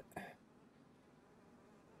that.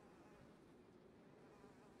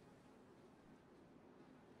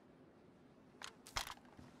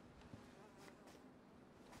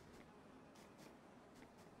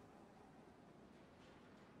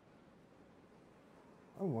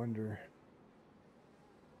 I wonder.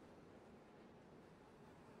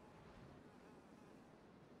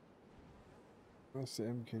 That's the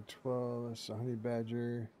MK12. That's the Honey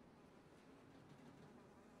Badger.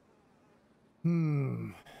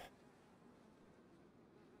 An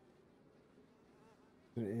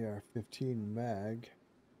AR-15 mag.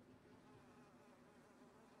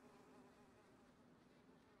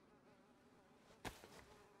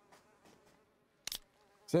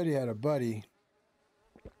 Said he had a buddy.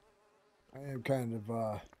 I am kind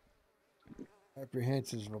of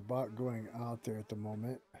apprehensive about going out there at the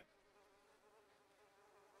moment.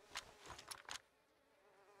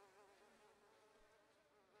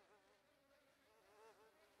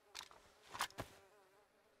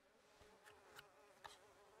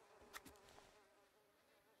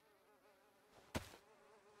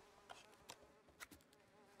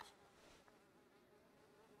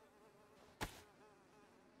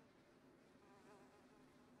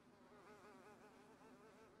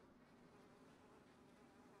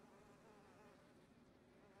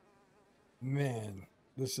 Man,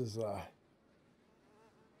 This is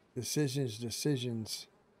decisions.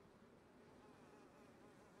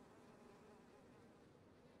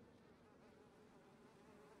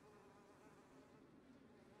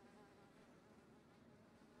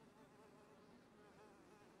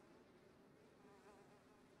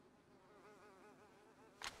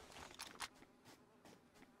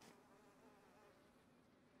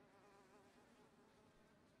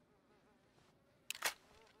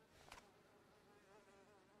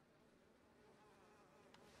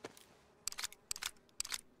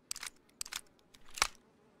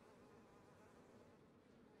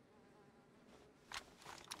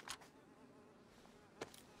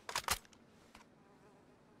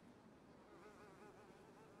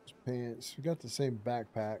 Pants. We got the same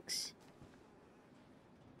backpacks.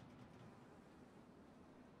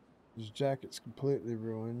 His jacket's completely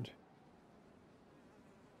ruined.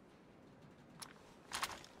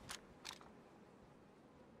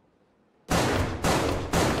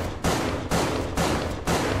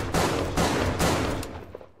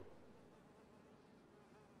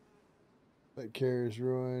 That carrier's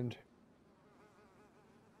ruined.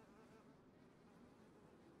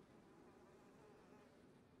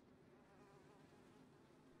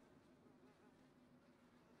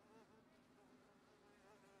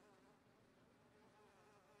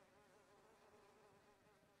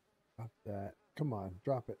 Drop that. Come on,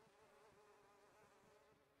 drop it.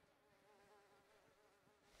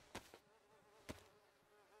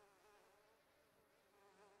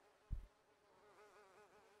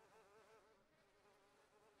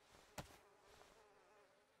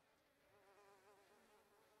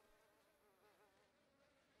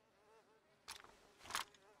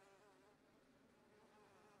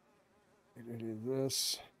 Do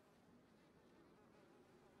this.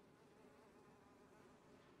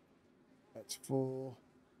 That's full.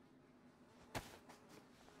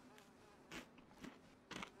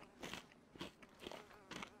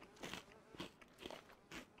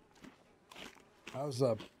 That was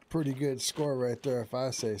a pretty good score right there, if I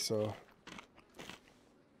say so.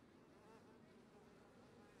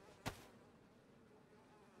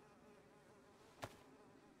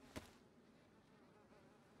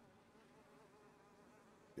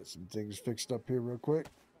 Get some things fixed up here real quick.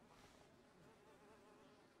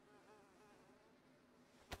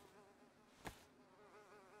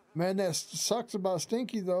 Man, that sucks about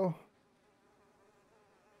Stinky, though.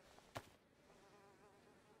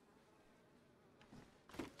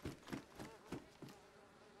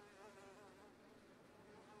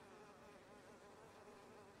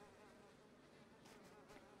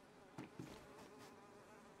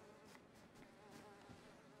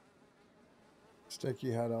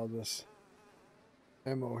 Stinky had all this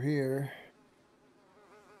ammo here.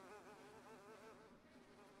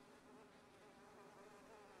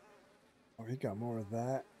 Oh, he got more of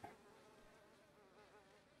that.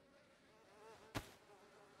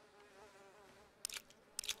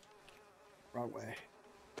 Wrong way.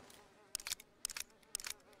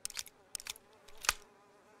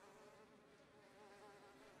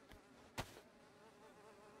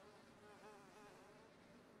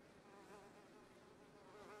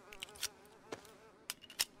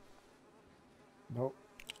 Nope.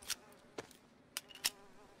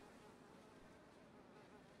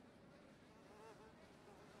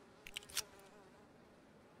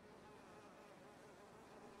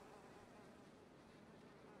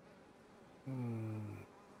 Hmm.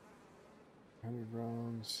 100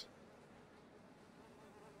 rounds.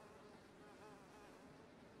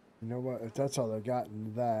 You know what? If that's all I got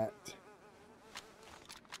in that.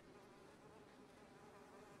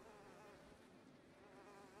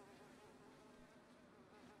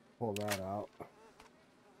 Pull that out.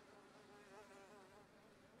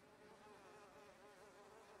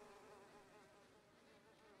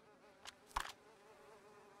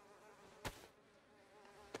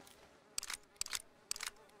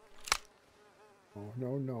 Oh,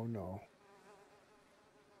 no, no, no.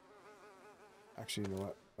 Actually, you know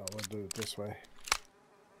what? Oh, we'll do it this way.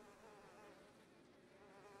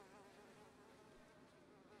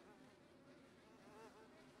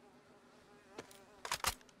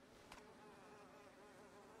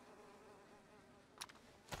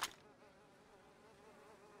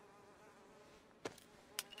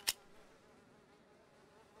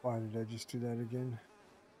 Why did I just do that again?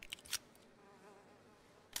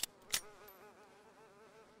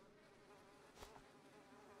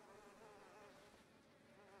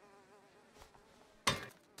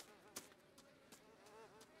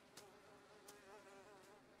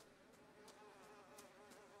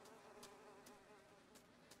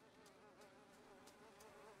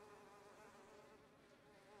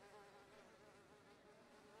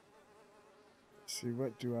 See,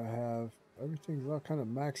 what do I have? Everything's all kind of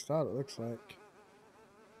maxed out, it looks like.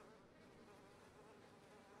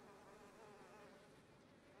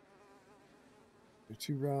 Do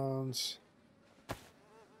 2 rounds.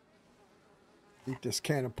 Eat this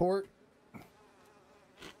can of pork.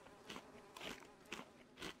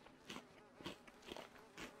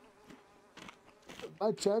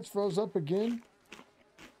 My chat's froze up again.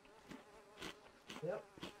 Yep.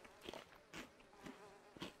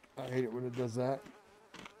 I hate it when it does that.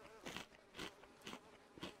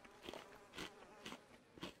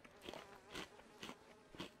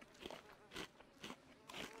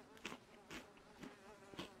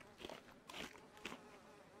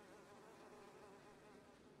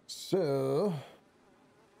 So,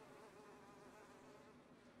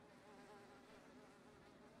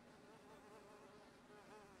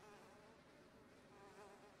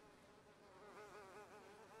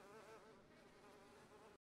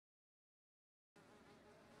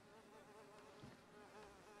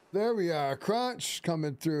 there we are. Crunch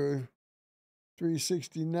coming through.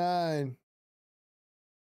 369.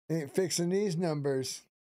 Ain't fixing these numbers.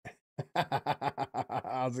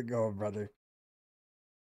 How's it going, brother?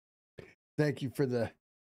 Thank you for the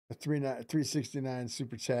 369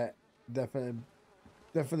 super chat. Definitely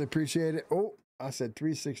appreciate it. Oh, I said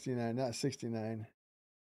 369, not 69.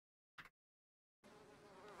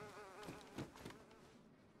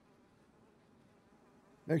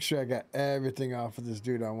 Make sure I got everything off of this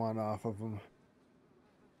dude I want off of him.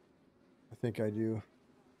 I think I do.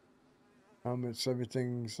 Helmets,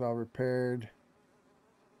 everything's all repaired.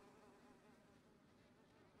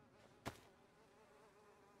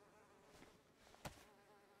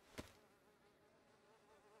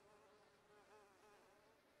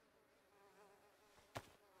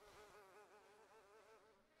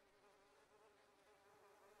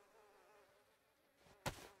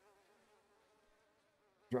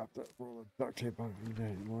 Drop that roll of duct tape. I don't need that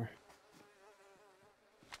anymore.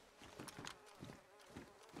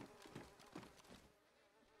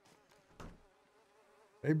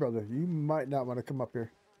 Hey, brother, you might not want to come up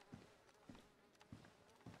here.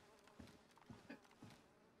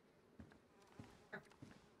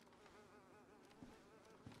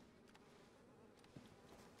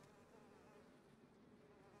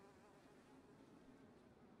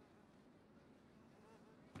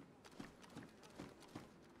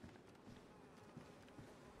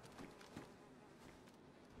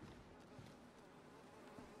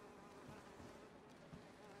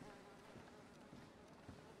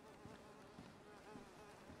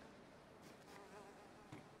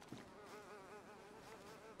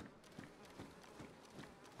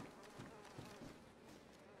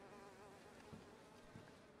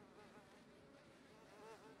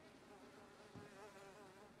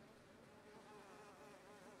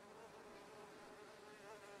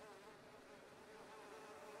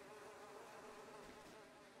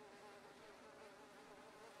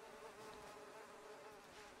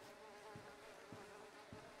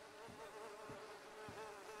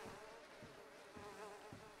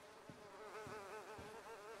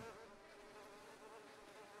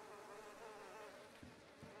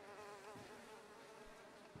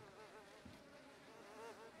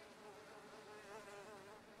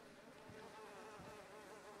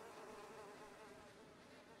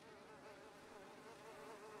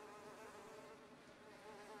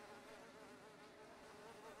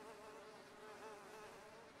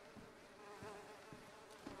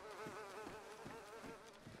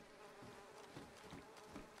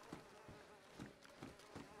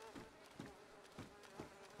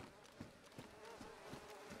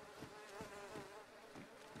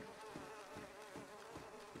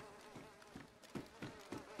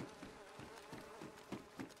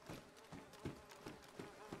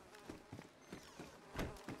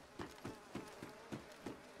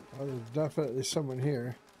 Oh, there's definitely someone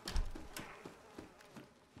here.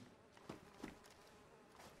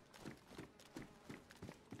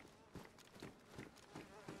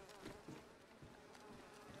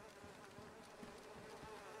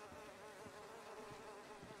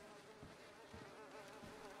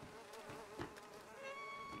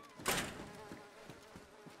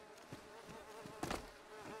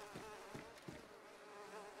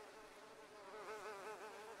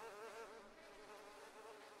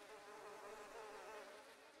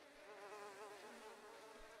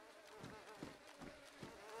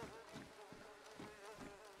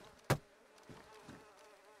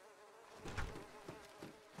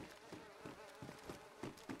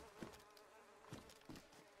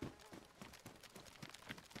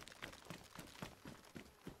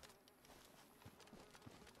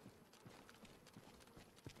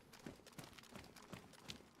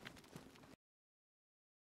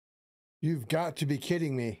 You've got to be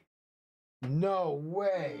kidding me. No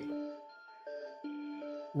way.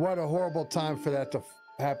 What a horrible time for that to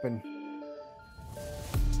happen.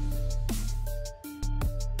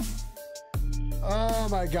 Oh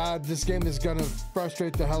my God, this game is gonna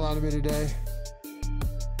frustrate the hell out of me today.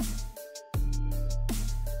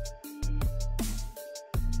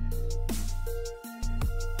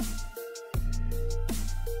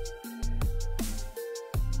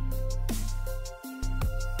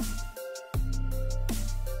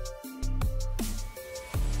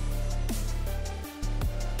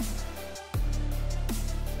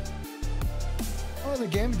 Oh, the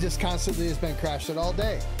game just constantly has been crashing all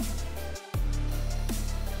day.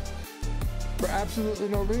 For absolutely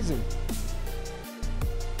no reason.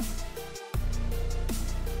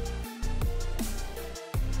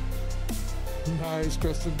 Nice,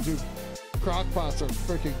 Tristan, dude. Crockpots are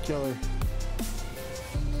freaking killer.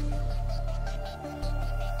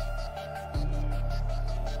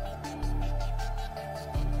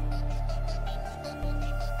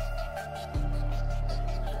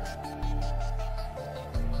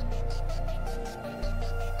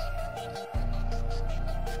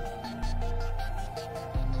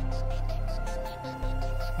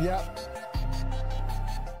 Yep.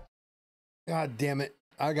 God damn it.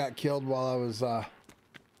 I got killed while I was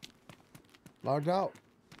logged out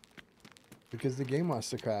because the game wants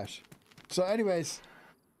to crash. So anyways,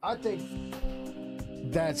 I think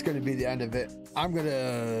that's going to be the end of it. I'm going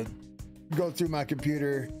to go through my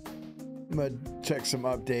computer. I'm going to check some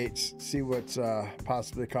updates, see what's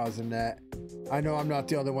possibly causing that. I know I'm not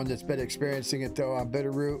the only one that's been experiencing it though on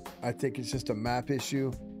Bitterroot. I think it's just a map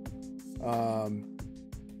issue.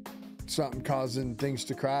 Something causing things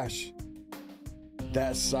to crash.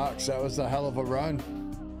 That sucks. That was a hell of a run.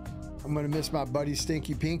 I'm gonna miss my buddy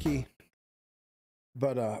Stinky Pinky.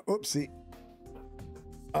 But oopsie.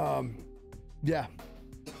 Yeah.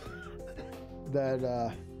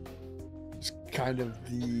 That is kind of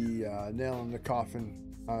the nail in the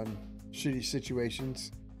coffin on shitty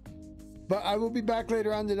situations. But I will be back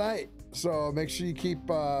later on tonight. So make sure you keep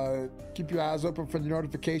your eyes open for the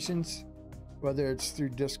notifications, whether it's through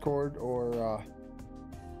Discord or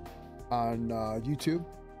on YouTube.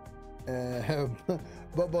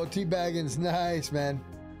 Bobo Teabagging's nice, man.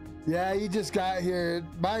 Yeah, you just got here.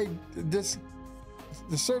 The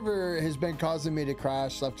server has been causing me to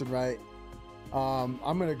crash left and right. I'm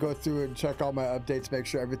gonna go through and check all my updates, make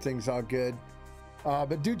sure everything's all good.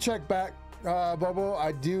 But do check back, Bobo.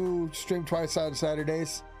 I do stream twice on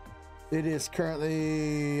Saturdays. It is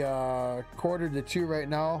currently 1:45 right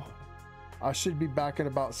now. I should be back in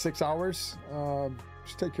about 6 hours.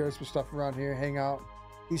 Just take care of some stuff around here, hang out,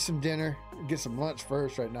 eat some dinner, get some lunch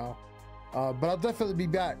first right now. But I'll definitely be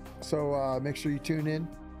back. So make sure you tune in.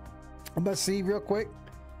 I'm gonna see real quick.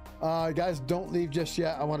 Guys, don't leave just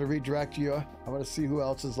yet. I want to redirect you. I want to see who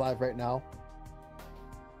else is live right now.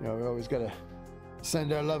 You know, we always gotta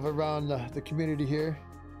send our love around the community here.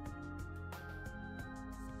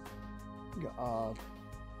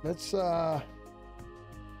 Let's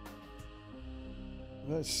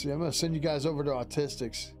see. I'm gonna send you guys over to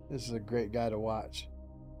Autistics. This is a great guy to watch.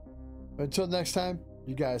 But until next time,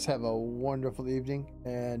 you guys have a wonderful evening,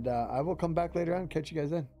 and I will come back later on and catch you guys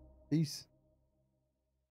then. Peace.